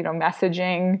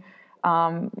messaging.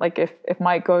 Like if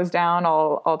Mike goes down,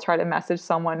 I'll try to message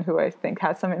someone who I think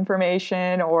has some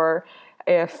information, or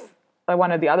if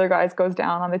one of the other guys goes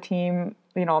down on the team,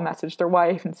 I'll message their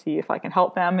wife and see if I can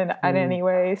help them in any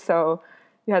way. So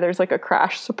yeah, there's like a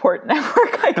crash support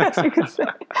network, I guess you could say,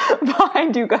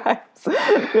 behind you guys.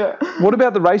 Yeah. What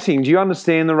about the racing? Do you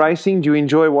understand the racing? Do you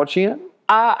enjoy watching it?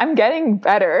 I'm getting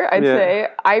better, I'd say.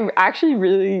 I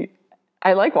actually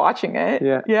I like watching it.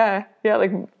 Yeah.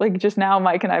 Yeah. Like just now,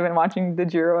 Mike and I have been watching the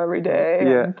Giro every day.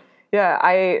 Yeah. And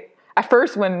yeah. At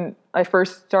first, when Mike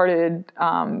first started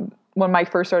riding,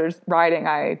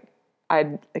 I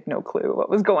had like no clue what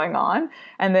was going on.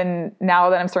 And then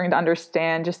now that I'm starting to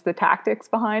understand just the tactics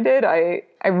behind it, I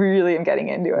really am getting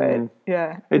into it.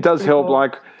 Yeah. It does help. Cool.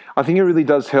 Like, I think it really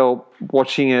does help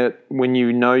watching it when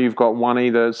you've got one,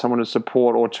 either someone to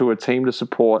support or two, a team to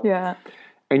support. Yeah.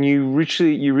 And you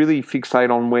really fixate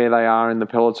on where they are in the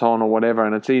peloton or whatever,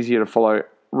 and it's easier to follow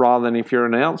rather than if you're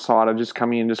an outsider just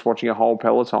coming in just watching a whole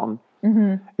peloton.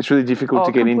 Mm-hmm. It's really difficult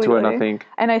to get into it, I think.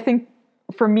 And I think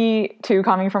for me too,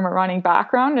 coming from a running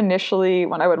background, initially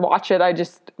when I would watch it, I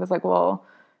just was like, well,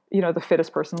 the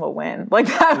fittest person will win. Like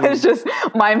that was just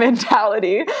my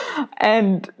mentality,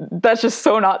 and that's just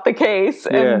so not the case.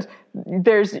 And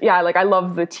like I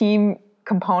love the team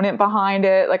component behind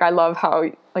it. Like I love how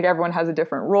like everyone has a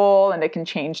different role and it can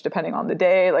change depending on the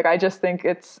day. Like I just think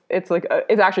it's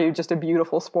actually just a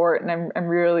beautiful sport, and I'm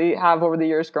really have over the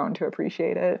years grown to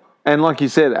appreciate it. And like you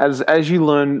said, as you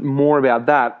learn more about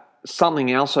that,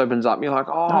 something else opens up. You're like,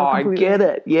 I get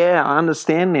it. Yeah, I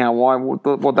understand now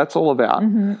what that's all about.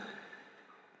 Mm-hmm.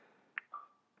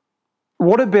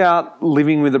 What about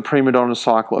living with a prima donna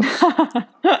cyclist?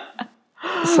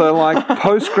 So like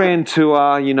post Grand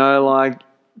Tour, like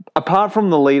apart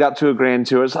from the lead up to a Grand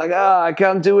Tour, it's like, I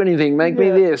can't do anything. Make me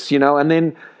this, and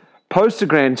then post a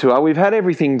Grand Tour, we've had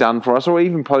everything done for us, or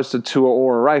even post a tour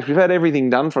or a race. We've had everything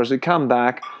done for us. We come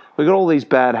back, we've got all these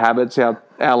bad habits.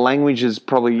 Our language is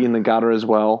probably in the gutter as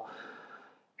well.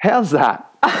 How's that?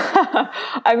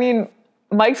 I mean,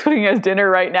 Mike's cooking us dinner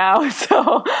right now,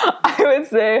 so I would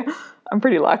say I'm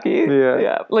pretty lucky.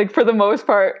 Yeah. Like for the most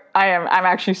part, I'm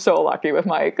actually so lucky with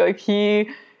Mike. Like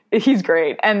he's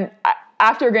great. And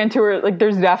after a Grand Tour, like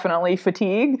there's definitely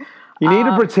fatigue. You need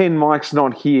to pretend Mike's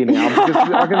not here now,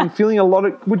 because I'm feeling a lot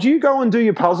of. Would you go and do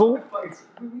your puzzle?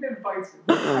 We had fights.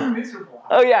 I'm miserable.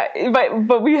 Oh yeah,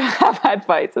 but we have had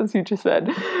fights, as you just said.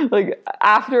 Like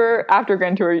after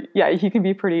Grand Tour, yeah, he can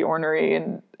be pretty ornery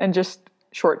and just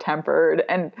short tempered,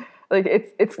 and like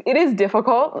it is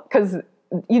difficult because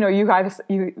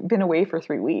you've been away for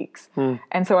 3 weeks,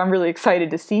 and so I'm really excited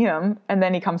to see him, and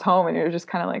then he comes home and you're just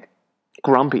kind of like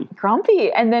grumpy,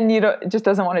 and then just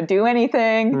doesn't want to do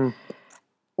anything.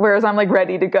 Whereas I'm like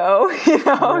ready to go,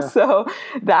 so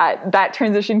that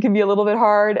transition can be a little bit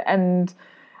hard.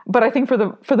 But I think for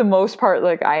the most part,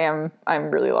 like I'm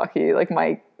really lucky. Like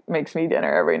Mike makes me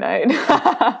dinner every night.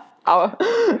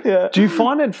 Yeah. Do you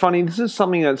find it funny? This is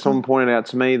something that someone pointed out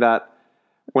to me, that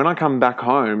when I come back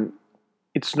home,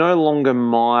 it's no longer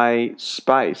my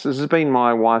space. This has been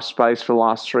my wife's space for the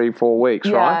last 3-4 weeks,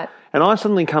 right? And I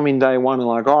suddenly come in day one and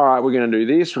like, all right, we're going to do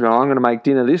this. I'm going to make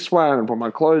dinner this way. I'm going to put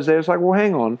my clothes there. It's like, well,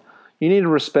 hang on. You need to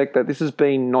respect that this has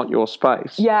been not your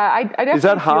space. Yeah, I definitely Is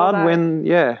that feel hard that. when,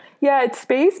 yeah. Yeah, it's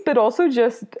space, but also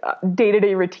just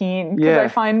day-to-day routine. Because Yeah. I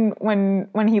find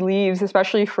when he leaves,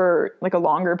 especially for like a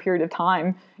longer period of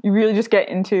time, you really just get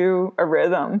into a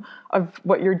rhythm of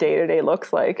what your day-to-day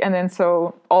looks like. And then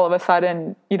so all of a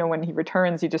sudden, you know, when he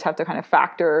returns, you just have to kind of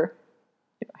factor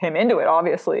him into it,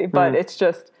 obviously. But it's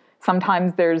just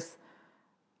sometimes there's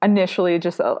initially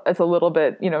just it's a little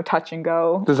bit, you know, touch and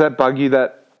go. Does that bug you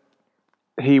that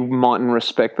he mightn't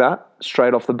respect that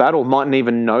straight off the bat or mightn't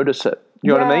even notice it? You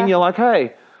know what I Yeah. mean? You're like,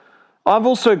 hey, I've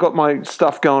also got my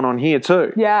stuff going on here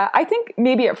too. Yeah, I think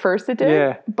maybe at first it did,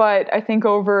 Yeah. but I think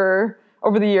over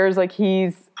the years, like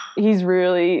he's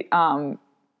really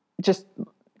just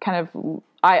kind of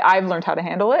I've learned how to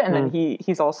handle it, and then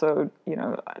he's also, you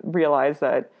know, realized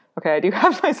that okay, I do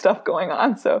have my stuff going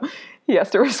on, so he has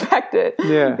to respect it.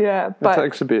 Yeah. Yeah, That but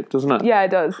takes a bit, doesn't it? yeah,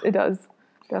 it does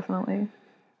definitely.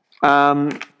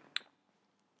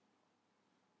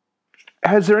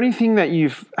 Has there anything that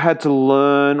you've had to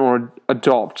learn or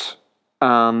adopt,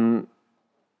 you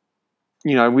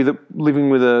know, with living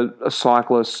with a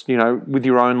cyclist, you know, with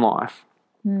your own life?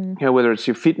 You know, whether it's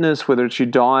your fitness, whether it's your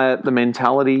diet, the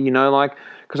mentality, you know, like,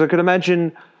 because I could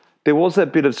imagine there was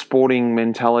that bit of sporting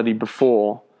mentality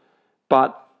before,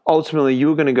 but ultimately you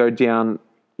were going to go down,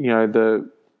 you know, the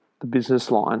business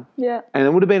line. Yeah. And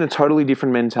it would have been a totally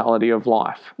different mentality of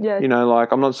life. Yeah. You know,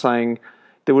 like, I'm not saying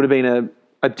there would have been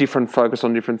a different focus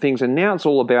on different things. And now it's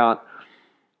all about,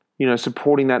 you know,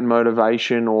 supporting that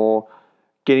motivation or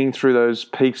getting through those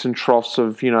peaks and troughs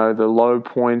of, you know, the low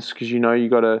points, because, you know, you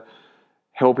got to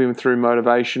help him through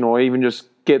motivation or even just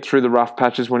get through the rough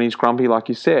patches when he's grumpy, like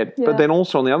you said. Yeah. But then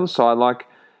also on the other side, like,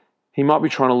 he might be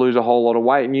trying to lose a whole lot of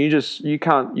weight and you've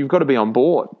got to be on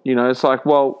board. You know, it's like,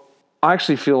 well, I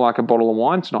actually feel like a bottle of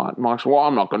wine tonight. Mike's, well,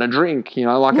 I'm not going to drink, you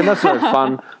know, like, and that's no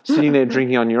fun sitting there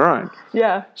drinking on your own.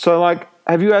 Yeah. So, like,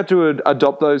 have you had to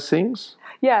adopt those things?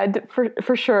 Yeah,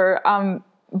 for sure.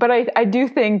 But I do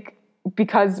think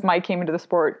because Mike came into the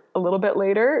sport a little bit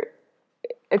later,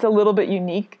 it's a little bit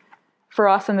unique for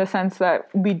us in the sense that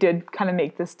we did kind of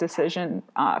make this decision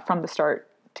from the start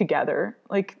together.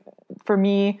 Like, for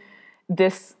me,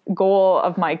 this goal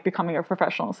of Mike becoming a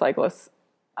professional cyclist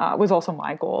was also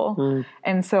my goal.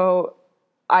 And so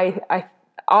I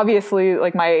obviously,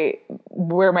 like,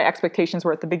 where my expectations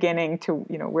were at the beginning to,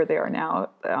 you know, where they are now,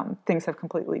 things have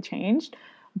completely changed.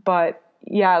 But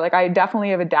yeah, like, I definitely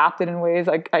have adapted in ways.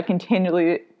 Like, I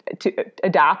continually to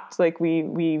adapt. Like,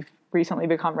 we've recently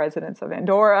become residents of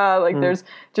Andorra. Like, there's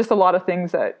just a lot of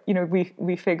things that, you know,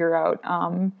 we figure out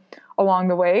along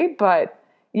the way. But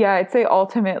yeah, I'd say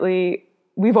ultimately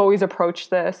we've always approached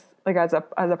this like as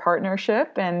a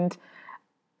partnership, and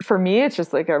for me, it's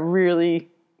just like a really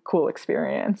cool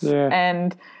experience. Yeah.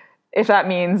 And if that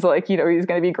means, like, you know, he's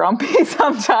going to be grumpy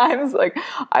sometimes, like,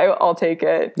 I'll take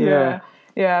it. Yeah.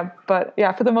 Yeah. But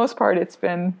yeah, for the most part, it's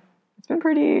been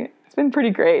pretty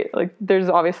great. Like, there's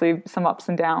obviously some ups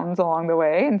and downs along the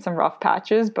way and some rough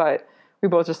patches, but we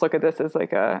both just look at this as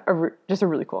like just a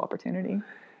really cool opportunity.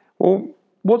 Well,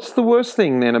 what's the worst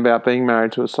thing then about being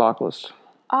married to a cyclist?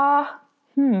 I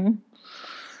mean,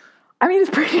 it's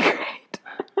pretty great.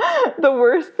 The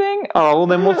worst thing, Oh, well,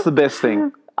 then what's the best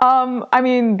thing? I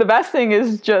mean, the best thing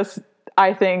is just,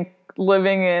 I think,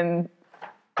 living in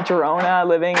Girona,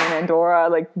 living in Andorra,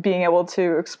 like, being able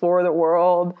to explore the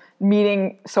world,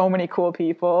 meeting so many cool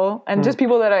people, and just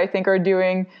people that I think are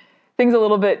doing things a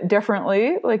little bit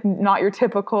differently, like, not your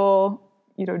typical,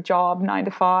 you know, job 9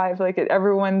 to 5. Like,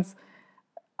 everyone's,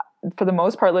 for the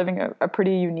most part, living a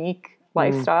pretty unique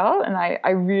lifestyle, and I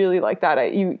really like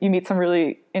that. You meet some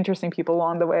really interesting people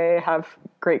along the way, have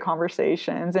great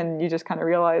conversations, and you just kind of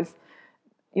realize,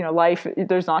 you know, life,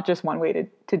 there's not just one way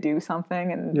to do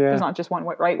something, and there's not just one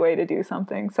right way to do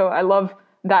something. So I love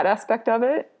that aspect of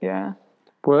it. Yeah.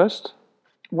 Worst?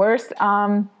 Worst,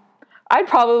 I'd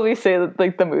probably say,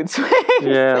 like, the mood swings.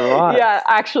 Yeah, right. Yeah,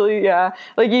 actually, yeah.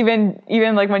 Like, even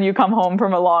like when you come home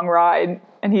from a long ride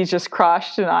and he's just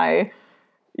crushed, and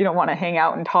you don't want to hang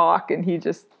out and talk, and he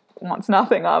just wants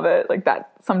nothing of it. Like,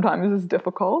 that sometimes is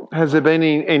difficult. Has there been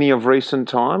any of recent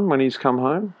time when he's come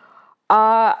home?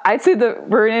 I'd say that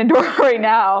we're in Andorra right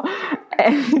now,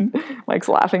 and Mike's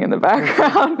laughing in the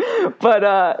background.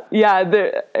 But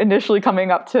yeah, initially coming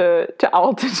up to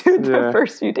altitude the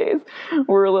first few days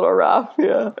were a little rough.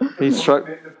 Yeah. He's struck.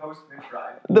 The post-Mitch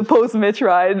ride. The post-Mitch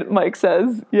ride, Mike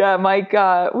says. Yeah, Mike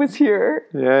was here.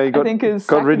 Yeah, he got I think his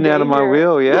got second ridden out day of my here.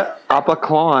 wheel. Yeah, up a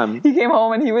climb. He came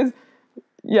home and he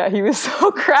yeah, he was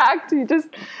so cracked.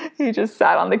 He just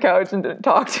sat on the couch and didn't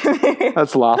talk to me.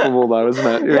 That's laughable though, isn't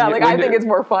it? Yeah, like I think it's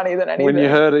more funny than anything. When you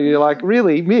heard it, you're like,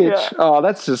 really, Mitch? Yeah. Oh,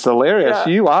 that's just hilarious.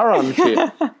 Yeah. You are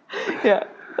unfit. Yeah.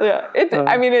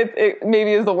 I mean, it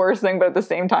maybe is the worst thing, but at the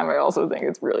same time, I also think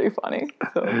it's really funny.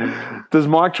 So. Does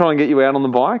Mike try and get you out on the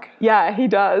bike? Yeah, he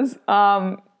does.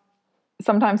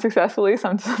 Sometimes successfully,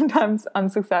 sometimes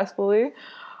unsuccessfully.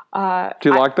 Do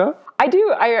you like that? I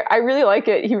do. I really like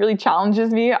it. He really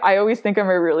challenges me. I always think I'm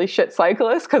a really shit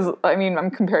cyclist because, I mean, I'm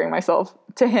comparing myself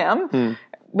to him,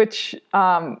 which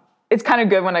it's kind of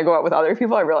good when I go out with other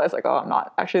people. I realize, like, oh, I'm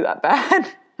not actually that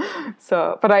bad.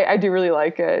 So, but I do really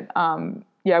like it.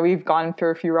 Yeah, we've gone for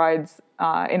a few rides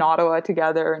in Ottawa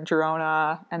together, in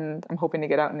Girona, and I'm hoping to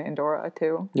get out in Andorra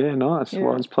too. Yeah, nice.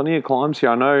 Well, there's plenty of climbs here.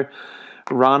 I know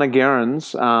Rana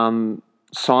Gerrans,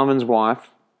 Simon's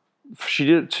wife, she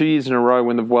did it 2 years in a row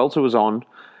when the Vuelta was on.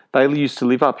 They used to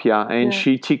live up here, and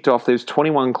she ticked off, there's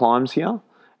 21 climbs here,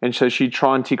 and so she'd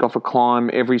try and tick off a climb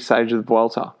every stage of the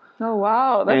Vuelta. Oh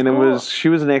wow, that's and cool. she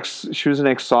was an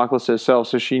ex cyclist herself,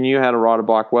 so she knew how to ride a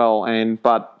bike well.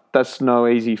 But that's no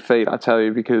easy feat, I tell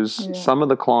you, because some of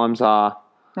the climbs are.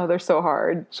 No, they're so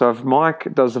hard. So if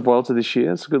Mike does the Vuelta this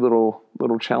year, it's a good little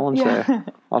challenge there.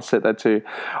 I'll set that too.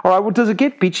 All right. Well, does it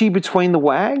get bitchy between the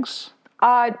wags?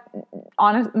 Not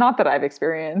that I've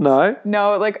experienced.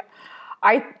 No. Like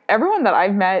everyone that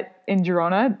I've met in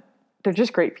Girona, they're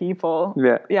just great people.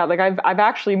 Yeah. Like I've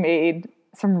actually made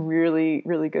some really,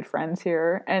 really good friends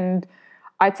here, and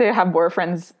I'd say I have more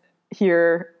friends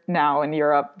here now in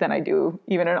Europe than I do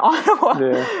even in Ottawa.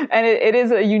 Yeah. And it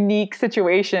is a unique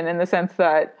situation in the sense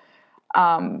that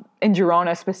in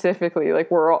Girona specifically, like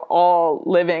we're all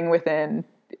living within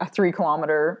a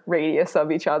 3-kilometer radius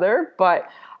of each other, but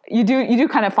you do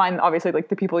kind of find obviously like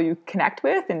the people you connect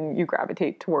with and you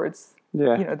gravitate towards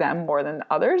them more than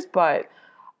others. But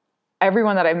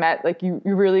everyone that I met, like you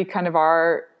really kind of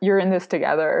you're in this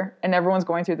together and everyone's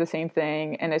going through the same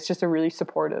thing, and it's just a really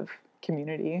supportive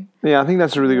community. Yeah, I think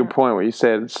that's a really good point what you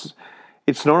said.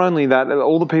 It's not only that,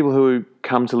 all the people who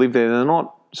come to live there, they're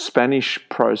not Spanish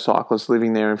pro cyclists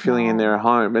living there and feeling in their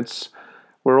home.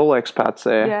 We're all expats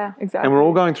there. Yeah, exactly. And we're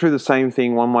all going through the same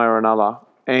thing one way or another.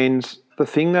 And the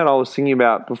thing that I was thinking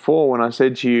about before when I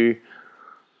said to you,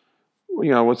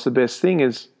 what's the best thing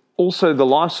is also the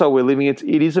lifestyle we're living. It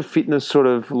is a fitness sort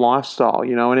of lifestyle,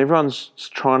 and everyone's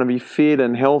trying to be fit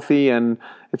and healthy, and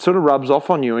it sort of rubs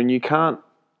off on you, and you're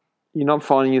not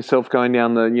finding yourself going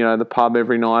down the pub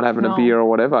every night having a beer or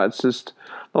whatever. It's just,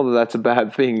 not that that's a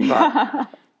bad thing, but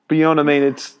you know what I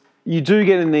mean? You do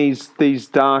get in these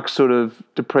dark sort of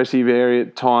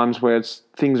depressive times where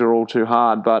things are all too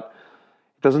hard, but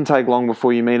it doesn't take long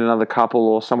before you meet another couple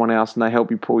or someone else and they help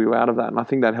you pull you out of that. And I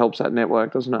think that helps that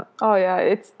network, doesn't it? Oh yeah,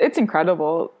 it's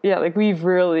incredible. Yeah, like we've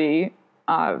really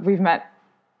we've met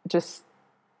just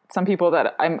some people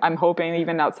that I'm hoping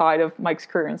even outside of Mike's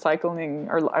career in cycling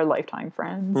are lifetime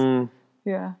friends.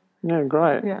 Yeah. Yeah,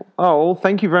 great. Yeah. Oh, well,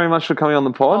 thank you very much for coming on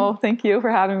the pod. Oh, thank you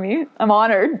for having me. I'm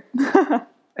honored.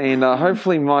 And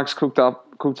hopefully Mike's cooked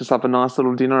us up a nice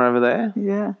little dinner over there.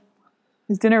 Yeah.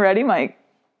 Is dinner ready, Mike?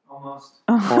 Almost.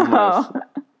 Almost.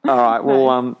 All right.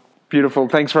 Well, beautiful.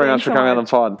 Thanks very much for coming on the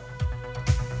pod.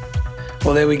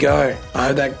 Well, there we go. I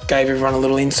hope that gave everyone a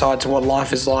little insight to what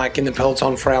life is like in the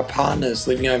Peloton for our partners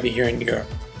living over here in Europe.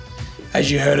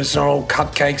 As you heard, it's not all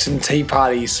cupcakes and tea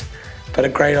parties, but a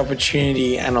great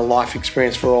opportunity and a life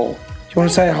experience for all. Do you want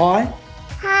to say hi?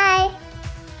 Hi.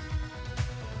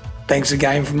 Thanks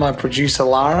again from my producer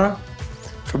Lara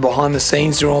for behind the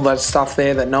scenes doing all that stuff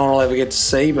there that no one will ever get to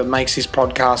see but makes this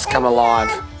podcast come alive.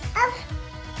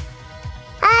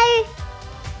 Hi.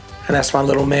 And that's my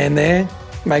little man there.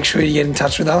 Make sure you get in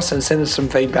touch with us and send us some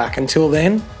feedback. Until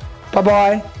then,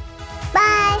 bye-bye.